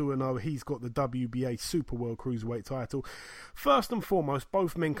 22-0. He's got the WBA Super World Cruiserweight title. First and foremost,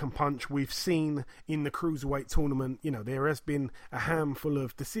 both men can punch. We've seen in the Cruiserweight tournament, you know, there has been a handful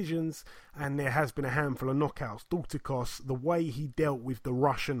of decisions and there has been a handful of knockouts. Dorticos, the way he dealt with the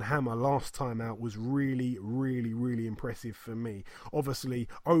Russian hammer last time out was really impressive for me. Obviously,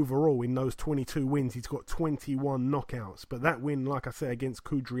 overall, in those 22 wins, he's got 21 knockouts. But that win, like I said, against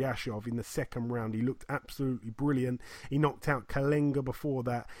Kudryashov in the second round, he looked absolutely brilliant. He knocked out Kalenga before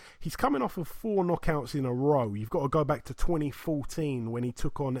that. He's coming off of 4 knockouts in a row. You've got to go back to 2014 when he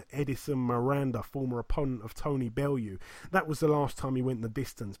took on Edison Miranda, former opponent of Tony Bellew. That was the last time he went the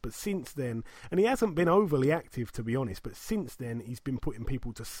distance. But since then, and he hasn't been overly active, to be honest, but since then he's been putting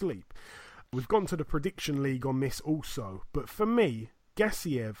people to sleep. We've gone to the prediction league on this also, but for me,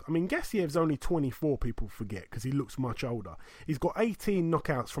 Gassiev's only 24, people forget, because he looks much older. He's got 18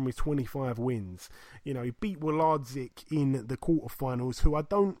 knockouts from his 25 wins. You know, he beat Wladzik in the quarterfinals, who I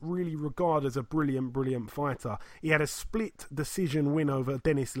don't really regard as a brilliant fighter. He had a split decision win over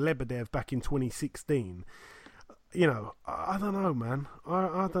Denis Lebedev back in 2016. You know, I don't know, man.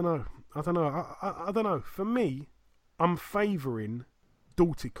 I don't know. For me, I'm favouring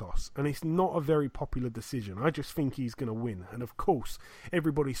Dorticos, and it's not a very popular decision. I just think he's going to win. And of course,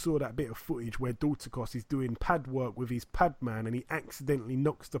 everybody saw that bit of footage where Dorticos is doing pad work with his pad man and he accidentally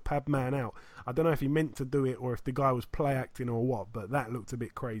knocks the pad man out. I don't know if he meant to do it or if the guy was play acting or what, but that looked a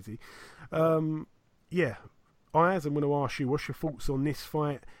bit crazy. Yeah, Ayaz, I'm going to ask you, what's your thoughts on this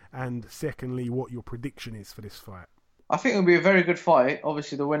fight? And secondly, what your prediction is for this fight? I think it'll be a very good fight.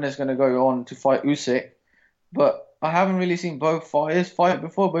 Obviously, the winner's going to go on to fight Usyk, but I haven't really seen both fighters fight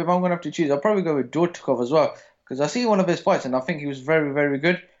before, but if I'm going to have to choose, I'll probably go with Dorticos as well, because I see one of his fights and I think he was very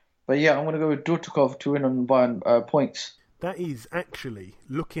good. But yeah, I'm going to go with Dorticos to win on by points. That is actually,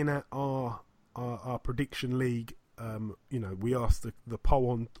 looking at our our prediction league, we asked the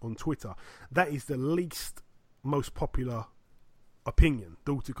poll on Twitter. That is the least most popular opinion,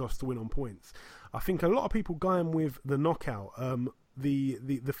 Daltakos to win on points. I think a lot of people going with the knockout.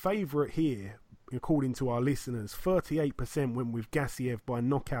 The favourite here, according to our listeners, 38% went with Gassiev by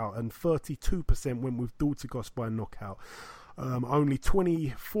knockout and 32% went with Daltakos by knockout. Only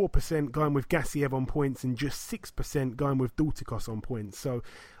 24% going with Gassiev on points and just 6% going with Daltakos on points. So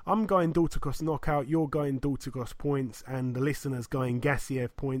I'm going Daltakos knockout, you're going Daltakos points, and the listeners going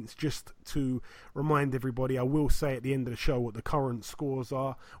Gassiev points. Just to remind everybody, I will say at the end of the show what the current scores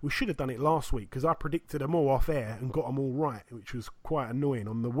are. We should have done it last week because I predicted them all off air and got them all right, which was quite annoying.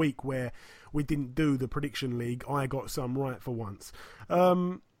 On the week where we didn't do the prediction league, I got some right for once.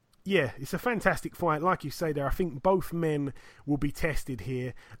 Yeah, it's a fantastic fight. Like you say there, I think both men will be tested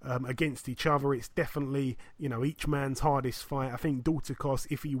here against each other. It's definitely, each man's hardest fight. I think Daltakos,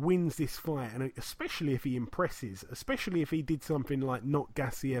 if he wins this fight, and especially if he impresses, especially if he did something like knock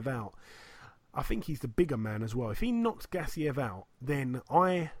Gassiev out, I think he's the bigger man as well. If he knocks Gassiev out, then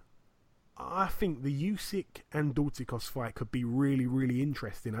I think the Usyk and Daltakos fight could be really, really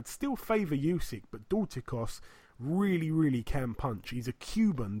interesting. I'd still favour Usyk, but Daltakos really, really can punch. He's a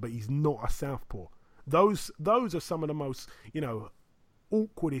Cuban, but he's not a southpaw. Those are some of the most,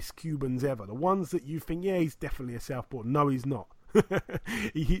 awkwardest Cubans ever. The ones that you think, yeah, he's definitely a southpaw. No, he's not.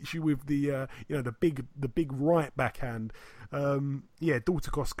 He hits you with the big right backhand.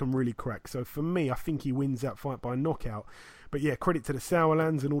 Daltakos can really crack. So for me, I think he wins that fight by knockout. But yeah, credit to the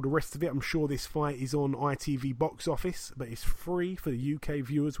Sauerlands and all the rest of it. I'm sure this fight is on ITV box office, but it's free for the UK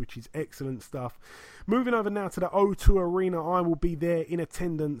viewers, which is excellent stuff. Moving over now to the O2 Arena, I will be there in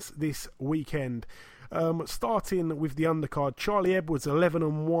attendance this weekend. Starting with the undercard, Charlie Edwards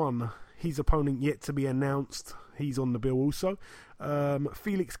 11-1. His opponent yet to be announced. He's on the bill also.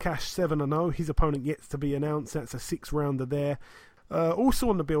 Felix Cash 7-0. His opponent yet to be announced. That's a 6-rounder there. Also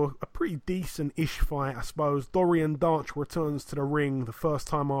on the bill, a pretty decent-ish fight, I suppose. Dorian Darch returns to the ring the first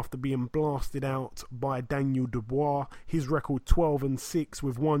time after being blasted out by Daniel Dubois. His record 12-6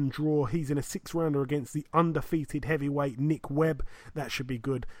 with 1 draw. He's in a 6-rounder against the undefeated heavyweight Nick Webb. That should be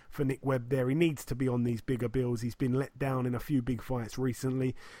good for Nick Webb there. He needs to be on these bigger bills. He's been let down in a few big fights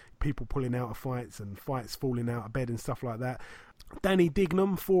recently. People pulling out of fights and fights falling out of bed and stuff like that. Danny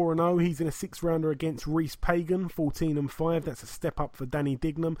Dignam 4-0. He's in a 6-rounder against Reese Pagan 14-5. That's a step up for Danny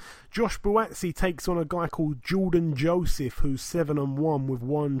Dignam. Josh Buatsi takes on a guy called Jordan Joseph, who's 7-1 with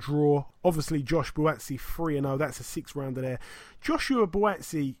 1 draw. Obviously Josh Buatsi 3-0. That's a 6-rounder there. Joshua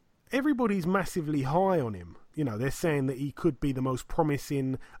Buatsi, everybody's massively high on him. They're saying that he could be the most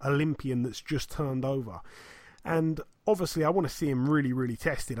promising Olympian that's just turned over. And obviously I want to see him really, really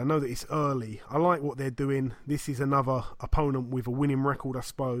tested. I know that it's early. I like what they're doing. This is another opponent with a winning record, I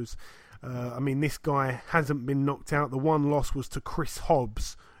suppose. This guy hasn't been knocked out. The one loss was to Chris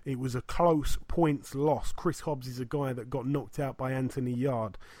Hobbs. It was a close points loss. Chris Hobbs is a guy that got knocked out by Anthony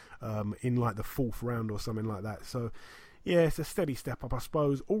Yard in like the 4th round or something like that. So yeah, it's a steady step up, I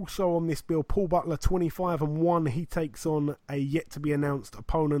suppose. Also on this bill, Paul Butler 25-1. He takes on a yet-to-be-announced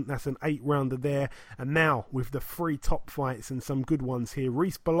opponent. That's an 8-rounder there. And now, with the 3 top fights and some good ones here,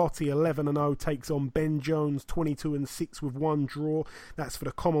 Reese Bellotti 11-0 takes on Ben Jones 22-6 with 1 draw. That's for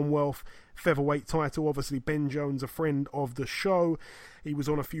the Commonwealth featherweight title. Obviously, Ben Jones, a friend of the show. He was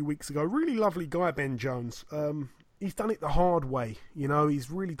on a few weeks ago. Really lovely guy, Ben Jones. He's done it the hard way,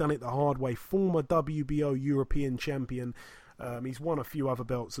 he's really done it the hard way. Former WBO European champion. He's won a few other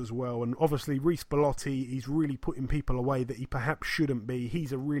belts as well. And obviously, Reese Bellotti, he's really putting people away that he perhaps shouldn't be.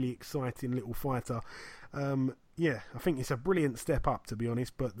 He's a really exciting little fighter. I think it's a brilliant step up, to be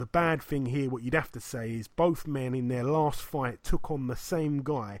honest. But the bad thing here, what you'd have to say, is both men in their last fight took on the same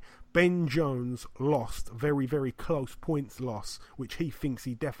guy. Ben Jones lost, very, very close points loss, which he thinks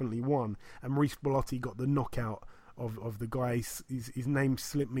he definitely won. And Reese Bellotti got the knockout of the guy. His name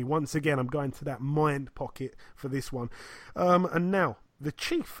slipped me. Once again, I'm going to that mind pocket for this one. And now, the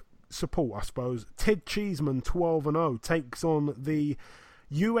chief support, I suppose, Ted Cheeseman, 12-0, takes on the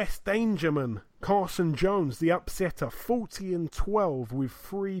US Dangerman, Carson Jones, the upsetter, 40-12 with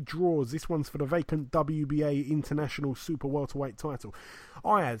 3 draws. This one's for the vacant WBA International Super Welterweight title.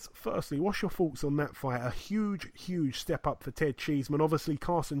 Ayaz, firstly, what's your thoughts on that fight? A huge, huge step up for Ted Cheeseman. Obviously,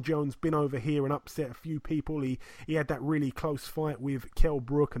 Carson Jones been over here and upset a few people. He had that really close fight with Kell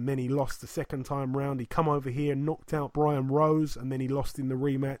Brook, and then he lost the second time round. He come over here and knocked out Brian Rose, and then he lost in the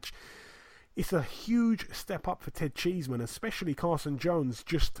rematch. It's a huge step up for Ted Cheeseman, especially Carson Jones,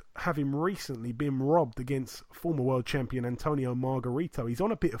 just having recently been robbed against former world champion Antonio Margarito. He's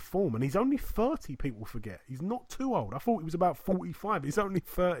on a bit of form, and he's only 30, people forget. He's not too old. I thought he was about 45. He's only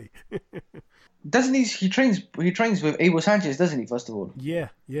 30. Doesn't he? He trains with Abel Sanchez, doesn't he? First of all. Yeah.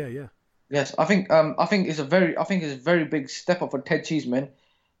 Yes, I think it's a very big step up for Ted Cheeseman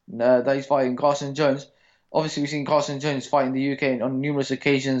that he's fighting Carson Jones. Obviously, we've seen Carson Jones fight in the UK on numerous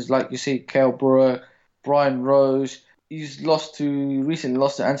occasions, like you see Kell Brook, Brian Rose. He's recently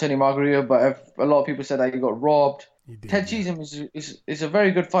lost to Antonio Margarito, but a lot of people said that he got robbed. Ted Cheeseman is a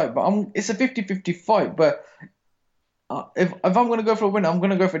very good fight, but it's a 50-50 fight. But if I'm going to go for a win, I'm going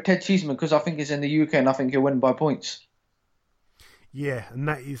to go for Ted Cheeseman because I think he's in the UK and I think he'll win by points. Yeah, and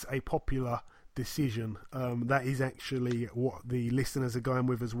that is a popular decision. That is actually what the listeners are going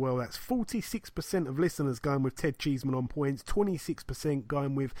with as well. That's 46% of listeners going with Ted Cheeseman on points, 26%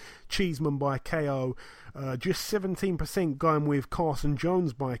 going with Cheeseman by KO, just 17% going with Carson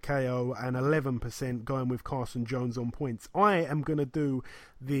Jones by KO, and 11% going with Carson Jones on points. I am going to do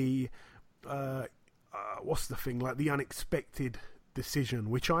the the unexpected decision,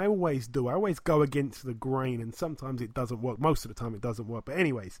 which I always do. I always go against the grain, and sometimes it doesn't work. Most of the time it doesn't work. But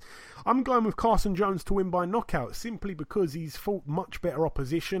anyways, I'm going with Carson Jones to win by knockout, simply because he's fought much better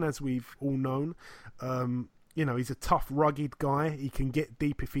opposition, as we've all known. He's a tough, rugged guy. He can get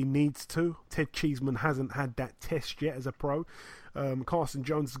deep if he needs to. Ted Cheeseman hasn't had that test yet as a pro. Carson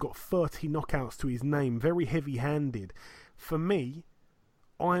Jones has got 30 knockouts to his name, very heavy-handed. For me,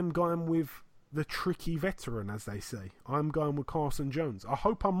 I'm going with the tricky veteran, as they say. I'm going with Carson Jones. I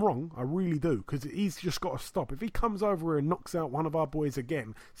hope I'm wrong. I really do, because he's just got to stop. If he comes over here and knocks out one of our boys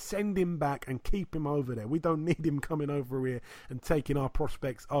again, send him back and keep him over there. We don't need him coming over here and taking our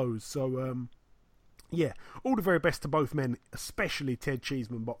prospects' O's. So, yeah, all the very best to both men, especially Ted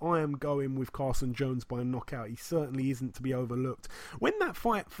Cheeseman, but I am going with Carson Jones by knockout. He certainly isn't to be overlooked. When that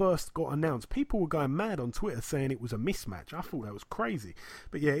fight first got announced, people were going mad on Twitter saying it was a mismatch. I thought that was crazy.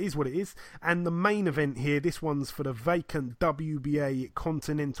 But yeah, it is what it is. And the main event here, this one's for the vacant WBA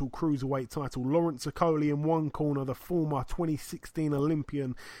Continental Cruiserweight title. Lawrence Okolie in one corner, the former 2016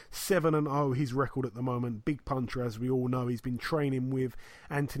 Olympian, 7-0 his record at the moment. Big puncher, as we all know. He's been training with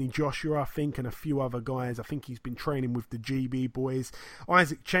Anthony Joshua, I think, and a few other guys. I think he's been training with the GB boys.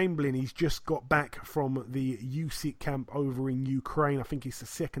 Isaac Chamberlain, he's just got back from the USIC camp over in Ukraine. I think it's the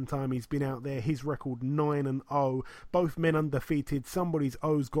second time he's been out there. His record 9-0. Both men undefeated. Somebody's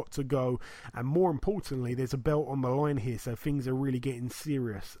O's got to go. And more importantly, there's a belt on the line here, so things are really getting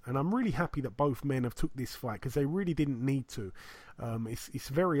serious. And I'm really happy that both men have took this fight, because they really didn't need to. It's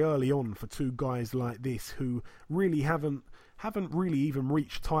very early on for two guys like this who really haven't really even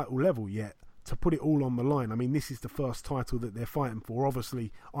reached title level yet, to put it all on the line. I mean, this is the first title that they're fighting for.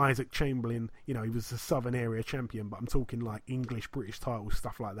 Obviously, Isaac Chamberlain, he was the Southern Area champion, but I'm talking like English, British titles,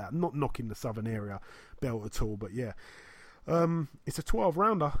 stuff like that. I'm not knocking the Southern Area belt at all, but yeah. It's a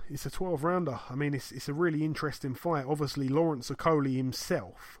 12-rounder. I mean, it's a really interesting fight. Obviously, Lawrence Okolie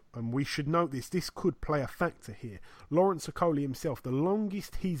himself, and we should note this could play a factor here. Lawrence Okolie himself, the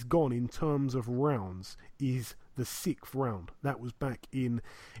longest he's gone in terms of rounds is the 6th round. That was back in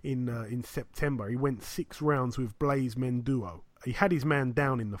September. He went 6 rounds with Blaise Menduo. He had his man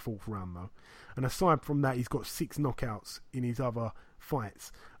down in the 4th round though. And aside from that, he's got 6 knockouts in his other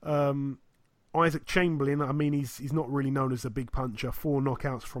fights. Isaac Chamberlain, I mean, he's not really known as a big puncher. 4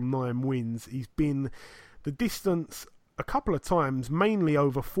 knockouts from 9 wins. He's been the distance a couple of times, mainly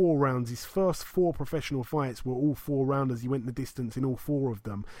over 4 rounds. His first 4 professional fights were all 4-rounders. He went the distance in all 4 of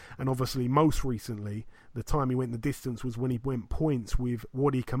them. And obviously, most recently, the time he went the distance was when he went points with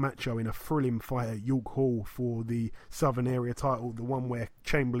Wadi Camacho in a thrilling fight at York Hall for the Southern Area title, the one where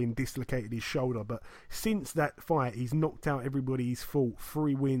Chamberlain dislocated his shoulder. But since that fight, he's knocked out everybody he's fought.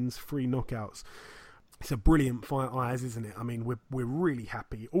 3 wins, 3 knockouts. It's a brilliant fight, Eyes, isn't it? I mean, we're really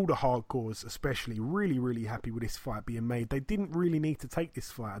happy. All the hardcores, especially, really, really happy with this fight being made. They didn't really need to take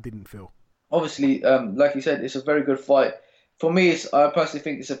this fight, I didn't feel. Obviously, like you said, it's a very good fight. For me, I personally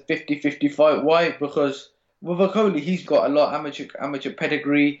think it's a 50-50 fight. Why? Because with Okolie, he's got a lot of amateur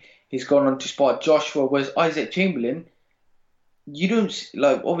pedigree. He's gone on to spar Joshua, whereas Isaac Chamberlain, you don't,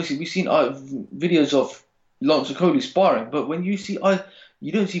 like, obviously, we've seen videos of Lawrence Okolie sparring, but when you see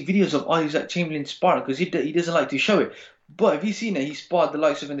you don't see videos of Isaac Chamberlain sparring because he doesn't like to show it. But have you seen it? He sparred the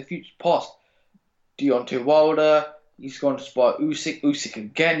likes of in the future past Deontay Wilder. He's gone to spar Usyk. Usyk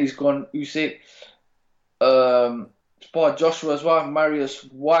again. He's gone Usyk. Sparred Joshua as well. Marius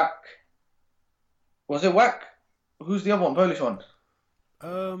Wack. Was it Wack? Who's the other one? Polish one.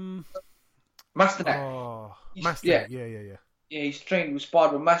 Masternak. Oh, Masternak. Yeah. Yeah, he's trained with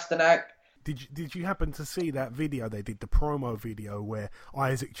sparred with Masternak. Did you happen to see that video they did, the promo video, where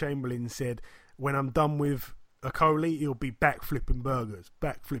Isaac Chamberlain said, when I'm done with Okolie, he'll be backflipping burgers.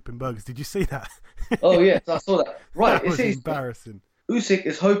 Did you see that? Oh, yes, I saw that. Right, that was embarrassing. Usyk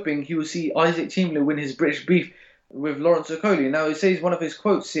is hoping he will see Isaac Chamberlain win his British beef with Lawrence Okolie. Now, it says one of his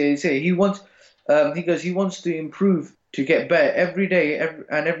quotes here, he wants to improve, to get better every day,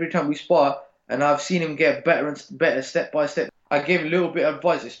 every time we spar, and I've seen him get better and better step by step. I gave a little bit of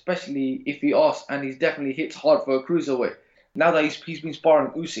advice, especially if he asks, and he's definitely hits hard for a cruiserweight. Now that he's been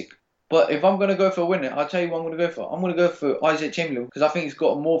sparring Usyk. But if I'm going to go for a winner, I'll tell you what I'm going to go for. I'm going to go for Isaac Chamberlain, because I think he's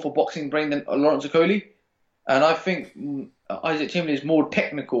got more for boxing brain than Lawrence Okolie. And I think Isaac Chamberlain is more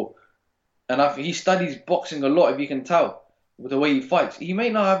technical. And he studies boxing a lot, if you can tell, with the way he fights. He may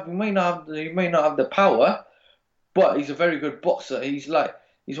not have the power, but he's a very good boxer. He's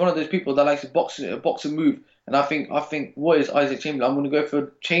one of those people that likes to box and move. And I think what is Isaac Chamberlain? I'm going to go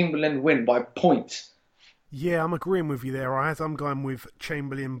for Chamberlain win by points. Yeah, I'm agreeing with you there, Ayaz. I'm going with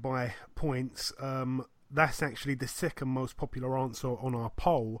Chamberlain by points. That's actually the second most popular answer on our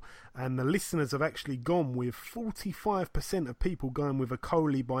poll, and the listeners have actually gone with 45% of people going with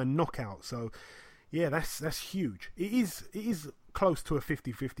Okolie by knockout. So, yeah, that's huge. It is close to a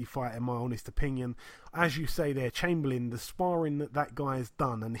 50-50 fight, in my honest opinion. As you say there, Chamberlain, the sparring that guy has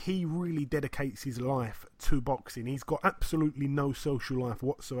done, and he really dedicates his life to boxing. He's got absolutely no social life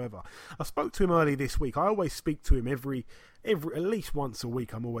whatsoever. I spoke to him early this week. I always speak to him every at least once a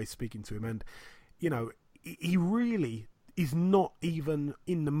week. I'm always speaking to him, and you know, he really is not even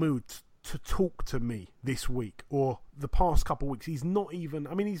in the mood to talk to me this week or the past couple of weeks. He's not even,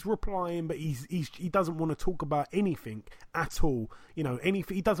 I mean, he's replying, but he doesn't want to talk about anything at all. You know,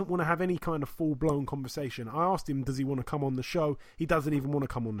 he doesn't want to have any kind of full-blown conversation. I asked him, does he want to come on the show? He doesn't even want to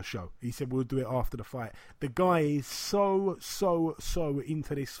come on the show. He said, we'll do it after the fight. The guy is so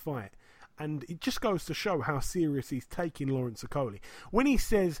into this fight. And it just goes to show how serious he's taking Lawrence Okolie. When he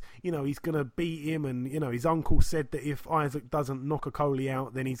says, you know, he's going to beat him, and, you know, his uncle said that if Isaac doesn't knock Okolie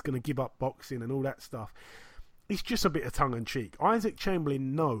out, then he's going to give up boxing and all that stuff. It's just a bit of tongue-in-cheek. Isaac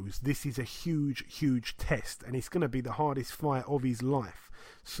Chamberlain knows this is a huge test, and it's going to be the hardest fight of his life.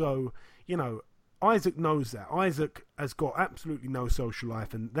 So, you know, Isaac knows that. Isaac has got absolutely no social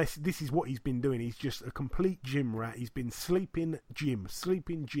life, and this is what he's been doing. He's just a complete gym rat. He's been sleeping gym,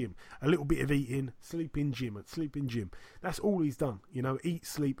 a little bit of eating, sleeping gym. That's all he's done, you know, eat,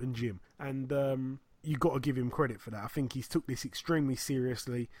 sleep and gym. And you got to give him credit for that. I think he's took this extremely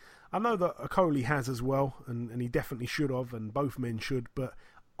seriously. I know that Okolie has as well, and he definitely should have, and both men should, but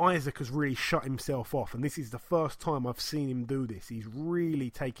Isaac has really shut himself off, and this is the first time I've seen him do this. He's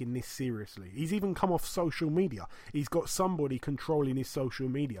really taking this seriously. He's even come off social media. He's got somebody controlling his social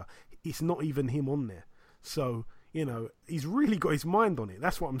media. It's not even him on there. So, you know, he's really got his mind on it.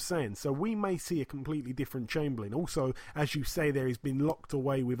 That's what I'm saying. So we may see a completely different Chamberlain. Also, as you say there, he's been locked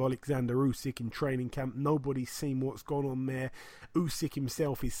away with Alexander Usyk in training camp. Nobody's seen what's gone on there. Usyk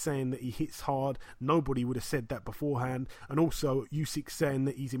himself is saying that he hits hard. Nobody would have said that beforehand. And also, Usyk saying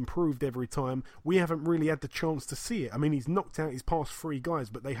that he's improved every time. We haven't really had the chance to see it. I mean, he's knocked out his past 3 guys,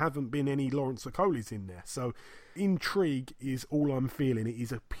 but they haven't been any Lawrence Okolies in there. So intrigue is all I'm feeling. It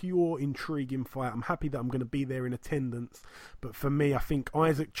is a pure intriguing fight. I'm happy that I'm going to be there in attendance, but for me, I think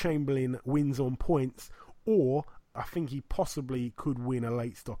Isaac Chamberlain wins on points, or I think he possibly could win a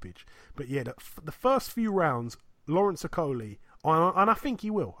late stoppage. But yeah, the first few rounds, Lawrence Okolie, and I think he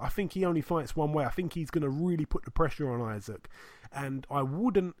will. I think he only fights one way. I think he's going to really put the pressure on Isaac, and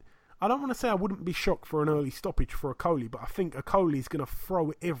I don't want to say I wouldn't be shocked for an early stoppage for Okolie, but I think Okolie's going to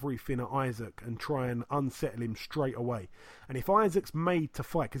throw everything at Isaac and try and unsettle him straight away. And if Isaac's made to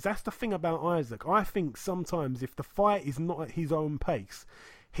fight, because that's the thing about Isaac, I think sometimes if the fight is not at his own pace,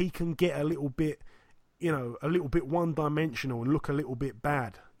 he can get a little bit, you know, a little bit one-dimensional and look a little bit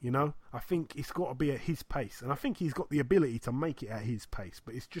bad, you know? I think it's got to be at his pace, and I think he's got the ability to make it at his pace,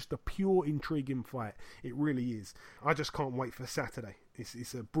 but it's just a pure intriguing fight. It really is. I just can't wait for Saturday.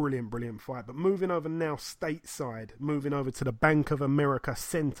 It's a brilliant fight. But moving over now stateside, moving over to the Bank of America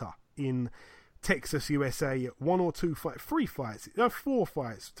Center in Texas, USA. 4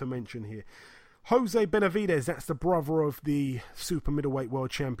 fights to mention here. Jose Benavidez, that's the brother of the super middleweight world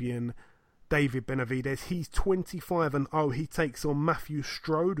champion David Benavidez. He's 25-0. He takes on Matthew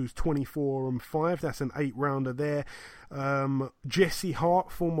Strode, who's 24-5. That's an 8-rounder there. Jesse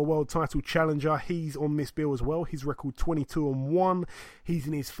Hart, former world title challenger, he's on this bill as well. His record 22-1. He's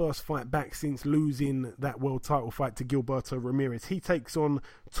in his first fight back since losing that world title fight to Gilberto Ramirez. He takes on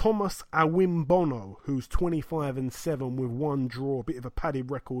Thomas Awimbono, who's 25-7 with 1 draw. A bit of a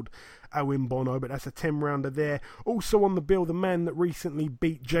padded record, Awimbono, but that's a 10-rounder there. Also on the bill, the man that recently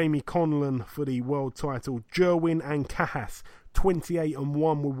beat Jamie Conlan for the world title, Jerwin Ancajas,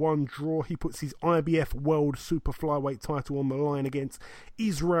 28-1 with 1 draw. He puts his IBF World Super Flyweight title on the line against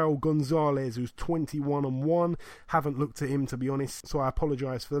Israel Gonzalez, who's 21-1. Haven't looked at him, to be honest, so I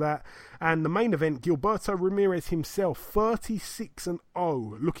apologise for that. And the main event, Gilberto Ramirez himself, 36-0,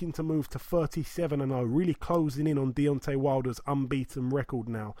 looking to move to 37-0, really closing in on Deontay Wilder's unbeaten record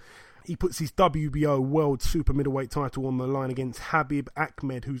now. He puts his WBO World Super Middleweight title on the line against Habib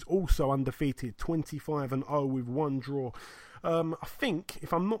Ahmed, who's also undefeated, 25-0 with 1 draw. I think,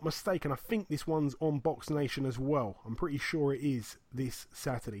 if I'm not mistaken, I think this one's on Box Nation as well. I'm pretty sure it is this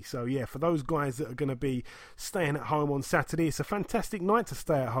Saturday. So yeah, for those guys that are going to be staying at home on Saturday, it's a fantastic night to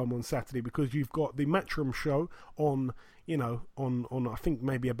stay at home on Saturday because you've got the Matchroom show on, on I think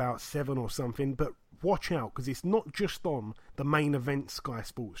maybe about 7 or something, but watch out because it's not just on the main event Sky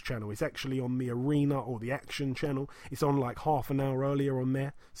Sports channel. It's actually on the Arena or the Action channel. It's on like half an hour earlier on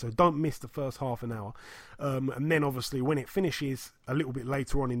there, so don't miss the first half an hour. And then obviously when it finishes a little bit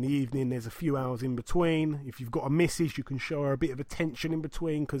later on in the evening, there's a few hours in between. If you've got a missus, you can show her a bit of attention in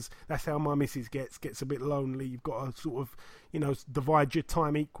between, because that's how my missus gets a bit lonely. You've got to sort of divide your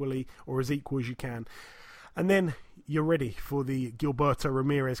time equally, or as equal as you can. And then you're ready for the Gilberto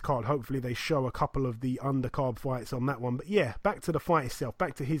Ramirez card. Hopefully they show a couple of the undercard fights on that one. But yeah, back to the fight itself,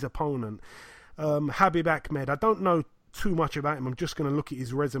 back to his opponent. Habib Ahmed, I don't know too much about him. I'm just going to look at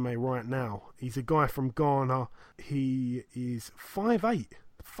his resume right now. He's a guy from Ghana. He is 5'8".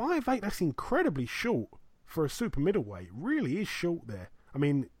 5'8", that's incredibly short for a super middleweight. Really is short there. I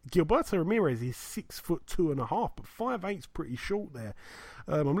mean, Gilberto Ramirez is 6'2.5", but 5'8's pretty short there.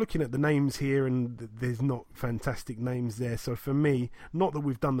 I'm looking at the names here, and there's not fantastic names there. So for me, not that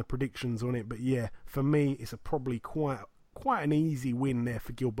we've done the predictions on it, but yeah, for me, it's probably quite an easy win there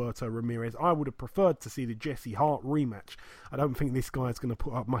for Gilberto Ramirez. I would have preferred to see the Jesse Hart rematch. I don't think this guy's going to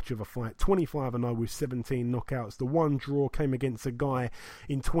put up much of a fight. 25-0 with 17 knockouts. The 1 draw came against a guy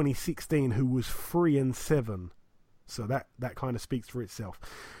in 2016 who was 3-7. So that kind of speaks for itself.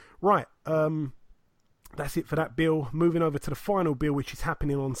 Right, that's it for that bill. Moving over to the final bill, which is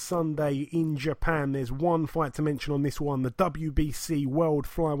happening on Sunday in Japan. There's one fight to mention on this one. The WBC World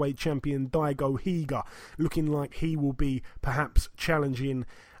Flyweight Champion Daigo Higa, looking like he will be perhaps challenging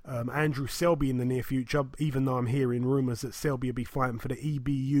Andrew Selby in the near future, even though I'm hearing rumours that Selby will be fighting for the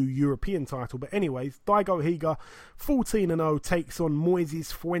EBU European title. But anyways, Daigo Higa, 14-0, takes on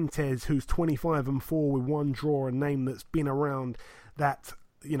Moises Fuentes, who's 25-4 with 1 draw, a name that's been around that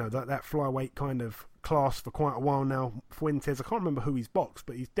flyweight kind of class for quite a while now. Fuentes, I can't remember who he's boxed,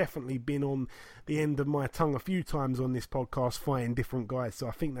 but he's definitely been on the end of my tongue a few times on this podcast fighting different guys, so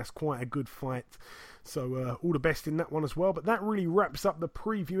I think that's quite a good fight. So all the best in that one as well. But that really wraps up the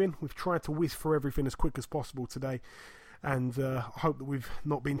previewing. We've tried to whiz through everything as quick as possible today, and I hope that we've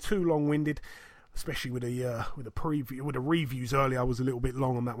not been too long-winded, especially with the preview, with the reviews earlier. I was a little bit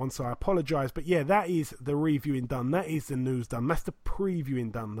long on that one, so I apologise. But yeah, that is the reviewing done. That is the news done. That's the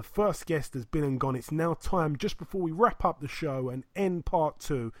previewing done. The first guest has been and gone. It's now time, just before we wrap up the show and end part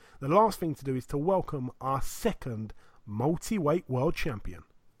 2, the last thing to do is to welcome our second multi-weight world champion.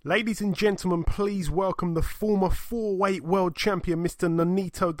 Ladies and gentlemen, please welcome the former 4-weight world champion, Mr.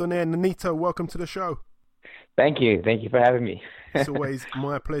 Nonito Donaire. Nonito, welcome to the show. Thank you. Thank you for having me. It's always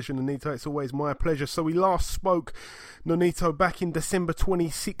my pleasure, Nonito. It's always my pleasure. So we last spoke, Nonito, back in December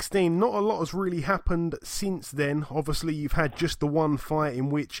 2016. Not a lot has really happened since then. Obviously, you've had just the one fight in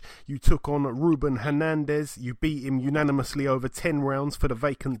which you took on Ruben Hernandez. You beat him unanimously over 10 rounds for the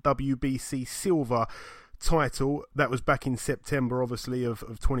vacant WBC silver title. That was back in September, obviously, of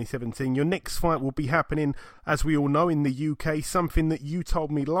 2017. Your next fight will be happening, as we all know, in the UK. Something that you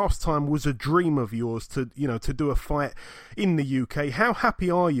told me last time was a dream of yours to do a fight in the UK. How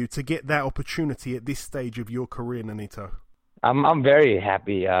happy are you to get that opportunity at this stage of your career, Nonito? I'm very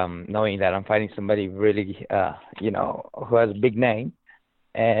happy knowing that I'm fighting somebody really, who has a big name,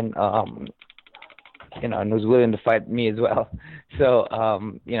 and and who's willing to fight me as well. So,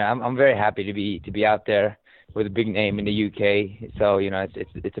 I'm very happy to be out there with a big name in the UK. So,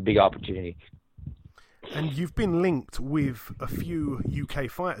 it's a big opportunity. And you've been linked with a few UK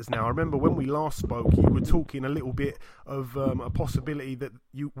fighters now. I remember when we last spoke, you were talking a little bit of a possibility that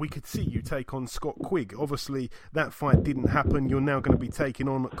we could see you take on Scott Quigg. Obviously, that fight didn't happen. You're now going to be taking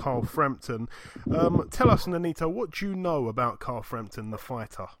on Carl Frampton. Tell us, Nonito, what do you know about Carl Frampton, the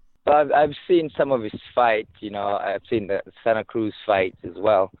fighter? I've seen some of his fights. I've seen the Santa Cruz fights as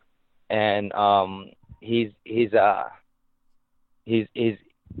well, and he's an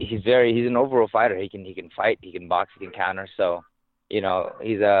overall fighter. He can fight, he can box, he can counter. So, he's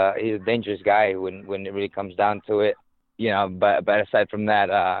a dangerous guy when it really comes down to it. But aside from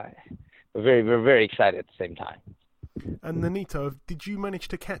that, we're very excited at the same time. And Nonito, did you manage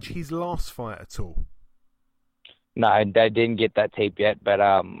to catch his last fight at all? No, I didn't get that tape yet, but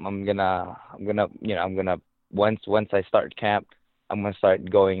I'm gonna once I start camp, I'm gonna start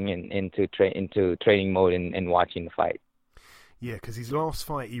going into training mode and watching the fight. Yeah, because his last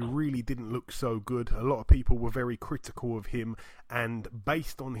fight, he really didn't look so good. A lot of people were very critical of him, and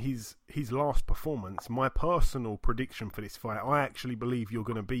based on his last performance, my personal prediction for this fight, I actually believe you're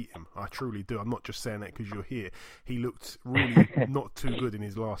going to beat him. I truly do. I'm not just saying that because you're here. He looked really not too good in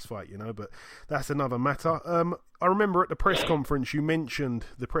his last fight, but that's another matter. I remember at the press conference,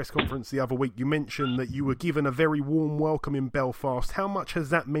 the other week, you mentioned that you were given a very warm welcome in Belfast. How much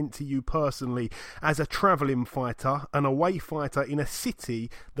has that meant to you personally as a travelling fighter, an away fighter in a city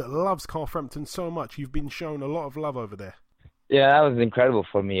that loves Carl Frampton so much? You've been shown a lot of love over there. Yeah, that was incredible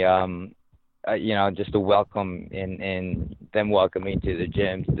for me. Just to welcome and them welcoming to the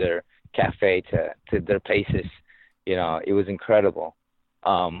gym, to their cafe, to their places. It was incredible.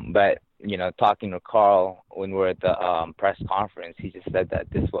 But talking to Carl when we're at the press conference, he just said that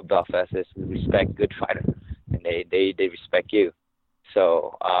this is what Belfast is. We respect good fighter, and they respect you.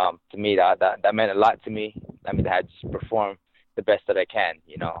 So to me, that meant a lot to me. I mean, I had to perform the best that I can,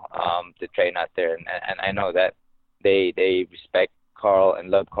 to train out there, and I know that they respect Carl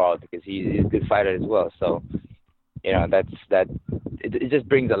and love Carl because he's a good fighter as well. So it just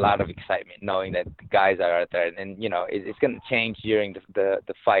brings a lot of excitement knowing that the guys are out there, and it's going to change during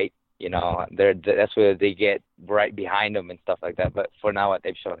the fight. That's where they get right behind them and stuff like that. But for now, what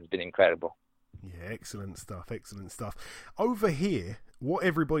they've shown has been incredible. Yeah, excellent stuff. Over here, what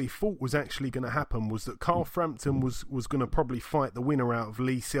everybody thought was actually going to happen was that Carl Frampton was going to probably fight the winner out of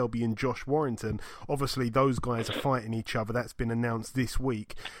Lee Selby and Josh Warrington. Obviously, those guys are fighting each other. That's been announced this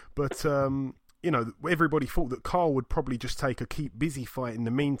week. But everybody thought that Carl would probably just take a keep busy fight in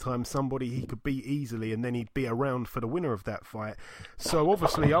the meantime, somebody he could beat easily, and then he'd be around for the winner of that fight. So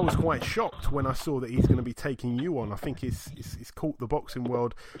obviously I was quite shocked when I saw that he's going to be taking you on. I think it's caught the boxing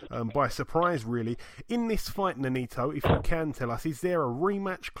world by surprise, really. In this fight, Nonito, if you can tell us, is there a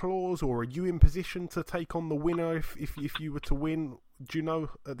rematch clause, or are you in position to take on the winner if you were to win? Do you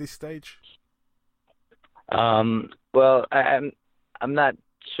know at this stage? Well, I'm not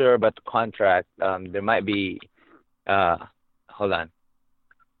sure about the contract. There might be hold on.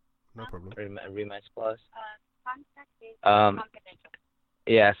 No problem. Rematch clause. Contract is confidential.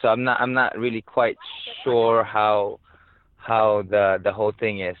 Yeah, so I'm not really quite sure how the whole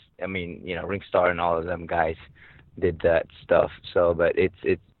thing is. I mean, Ringstar and all of them guys did that stuff. So, but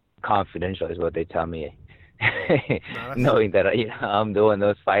it's confidential is what they tell me. Knowing that I'm the one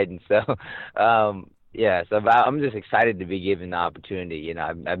that's fighting. So, yeah, so I'm just excited to be given the opportunity.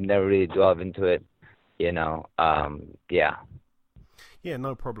 I've never really delved into it. Yeah. Yeah,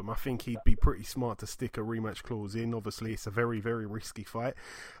 no problem. I think he'd be pretty smart to stick a rematch clause in. Obviously, it's a very, very risky fight.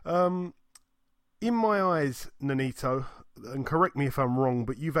 In my eyes, Nonito, and correct me if I'm wrong,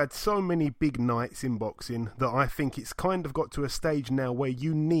 but you've had so many big nights in boxing that I think it's kind of got to a stage now where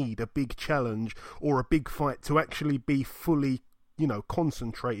you need a big challenge or a big fight to actually be fully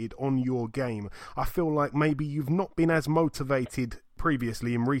concentrated on your game. I feel like maybe you've not been as motivated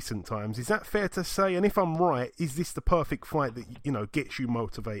previously in recent times. Is that fair to say? And if I'm right, is this the perfect fight that, gets you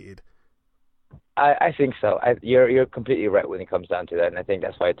motivated? I think so. You're completely right when it comes down to that, and I think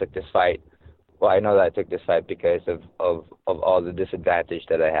that's why I took this fight. Well, I know that I took this fight because of all the disadvantage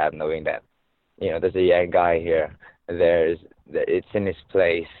that I have, knowing that, there's a young guy here. It's in his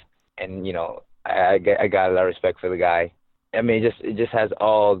place, and, I got a lot of respect for the guy. I mean, it just has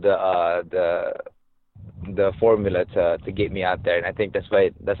all the formula to get me out there, and I think that's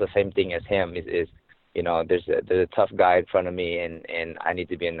the same thing as him. Is there's a tough guy in front of me, and I need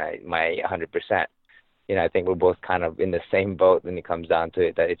to be in my 100%. I think we're both kind of in the same boat when it comes down to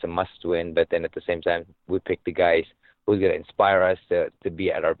it. That it's a must win, but then at the same time, we pick the guys who's going to inspire us to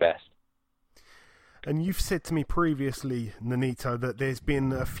be at our best. And you've said to me previously, Nonito, that there's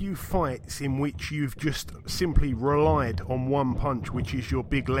been a few fights in which you've just simply relied on one punch, which is your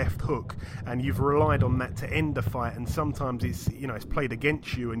big left hook, and you've relied on that to end the fight, and sometimes it's played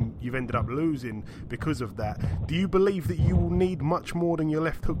against you and you've ended up losing because of that. Do you believe that you will need much more than your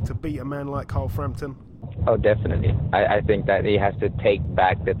left hook to beat a man like Carl Frampton? Oh, definitely. I think that he has to take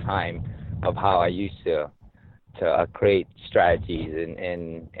back the time of how I used to create strategies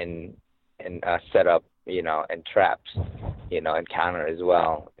and set up, and traps, and counter as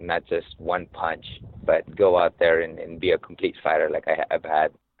well. Not just one punch, but go out there and be a complete fighter like I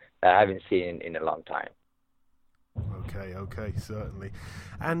haven't seen in a long time. Okay, certainly.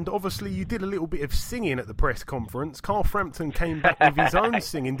 And obviously you did a little bit of singing at the press conference. Carl Frampton came back with his own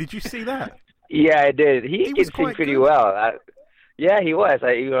singing. Did you see that? Yeah, I did. He was could sing quite pretty good. well. Yeah, he was.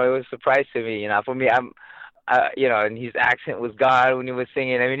 It was a surprise to me. For me, and his accent was gone when he was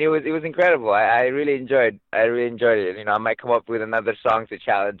singing. I mean, it was incredible. I really enjoyed it. I might come up with another song to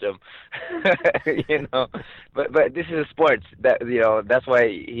challenge him. But this is a sports that's why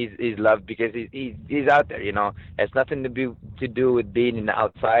he's loved, because he's out there. It has nothing to do with being in the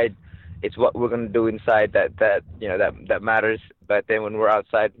outside. It's what we're gonna do inside that matters. But then when we're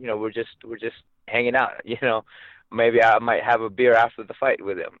outside, we're just hanging out. Maybe I might have a beer after the fight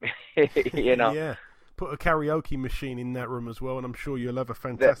with him. Yeah. Put a karaoke machine in that room as well, and I'm sure you'll have a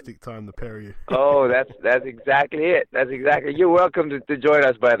fantastic time, the pair of you. Oh, that's exactly it. You're welcome to join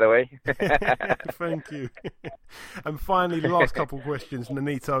us, by the way. Thank you. And finally, the last couple of questions,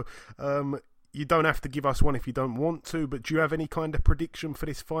 Nonito. You don't have to give us one if you don't want to, but do you have any kind of prediction for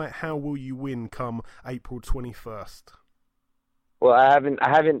this fight? How will you win come April 21st? Well, I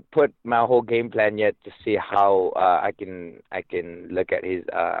haven't put my whole game plan yet to see how I can look at his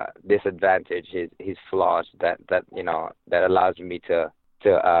disadvantage, his flaws that allows me to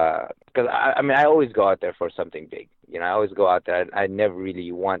because I always go out there for something big. I always go out there. I never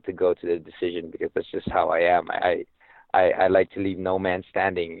really want to go to the decision, because that's just how I am. I like to leave no man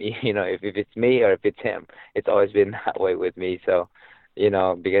standing. If it's me or if it's him, it's always been that way with me. So,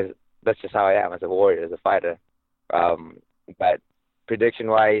 because that's just how I am as a warrior, as a fighter. But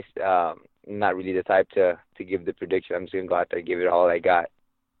prediction-wise, I'm not really the type to give the prediction. I'm just going to go out there and give it all I got,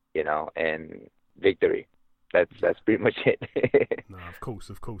 and victory. That's pretty much it. No, of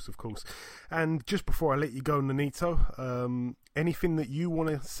course. And just before I let you go, Nonito, anything that you want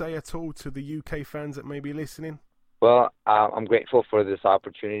to say at all to the UK fans that may be listening? Well, I'm grateful for this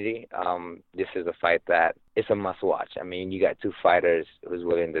opportunity. This is a fight that is a must-watch. I mean, you got two fighters who's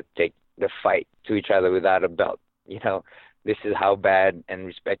willing to take the fight to each other without a belt. This is how bad and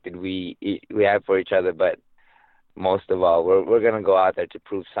respected we have for each other. But most of all, we're gonna go out there to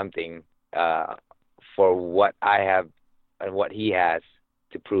prove something for what I have and what he has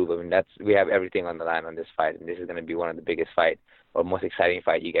to prove. I mean, we have everything on the line on this fight, and this is gonna be one of the biggest fight or most exciting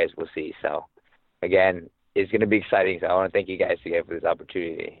fight you guys will see. So, again, it's gonna be exciting. So I want to thank you guys again for this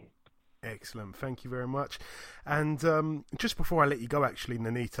opportunity. Excellent, thank you very much. And just before I let you go, actually,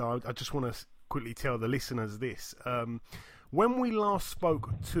 Nonito, I just want to quickly tell the listeners this. When we last spoke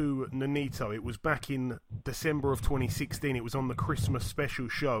to Nonito, it was back in December of 2016. It was on the Christmas special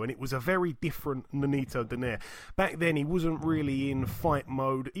show, and it was a very different Nonito Donaire. Back then, he wasn't really in fight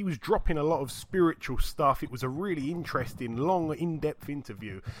mode. He was dropping a lot of spiritual stuff. It was a really interesting, long, in-depth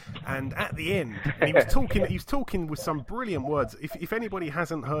interview. And at the end, he was talking with some brilliant words. If anybody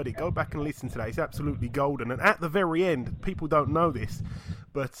hasn't heard it, go back and listen to that. It's absolutely golden. And at the very end, people don't know this,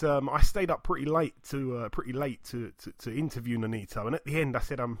 but I stayed up pretty late to interview Nonito, and at the end I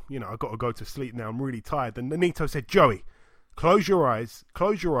said, I've got to go to sleep now, I'm really tired. And Nonito said, Joey, close your eyes,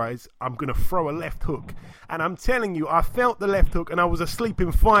 I'm going to throw a left hook. And I'm telling you, I felt the left hook and I was asleep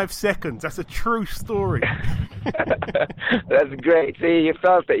in 5 seconds. That's a true story. That's great. See, you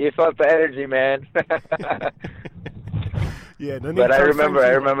felt it. You felt the energy, man. Yeah, Nonito, but I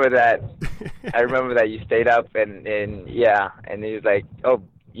remember that you stayed up and he was like, oh,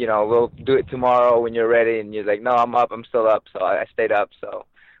 we'll do it tomorrow when you're ready. And you're like, no, I'm up. I'm still up. So I stayed up. So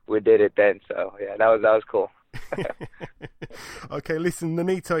we did it then. So, yeah, that was cool. Okay, listen,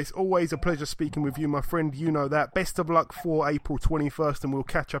 Nonito, it's always a pleasure speaking with you, my friend. You know that. Best of luck for April 21st, and we'll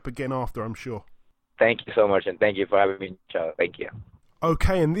catch up again after, I'm sure. Thank you so much, and thank you for having me on the show. Thank you.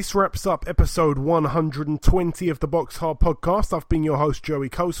 Okay, and this wraps up episode 120 of the Box Hard Podcast. I've been your host, Joey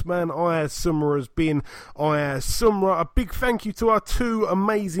Coastman. Ayaz Sumra has been Ayaz Sumra. A big thank you to our two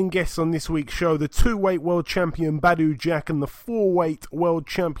amazing guests on this week's show, the 2-weight world champion Badou Jack and the 4-weight world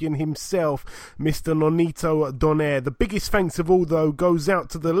champion himself, Mr. Nonito Donaire. The biggest thanks of all, though, goes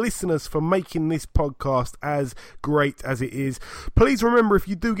out to the listeners for making this podcast as great as it is. Please remember, if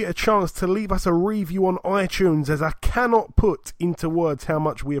you do get a chance, to leave us a review on iTunes, as I cannot put into words how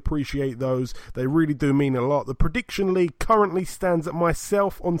much we appreciate those. They really do mean a lot. The prediction league currently stands at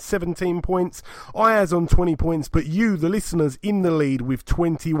myself on 17 points, Ayaz on 20 points, but you, the listeners, in the lead with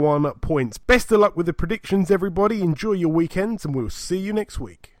 21 points. Best of luck with the predictions, everybody. Enjoy your weekends, and we'll see you next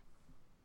week.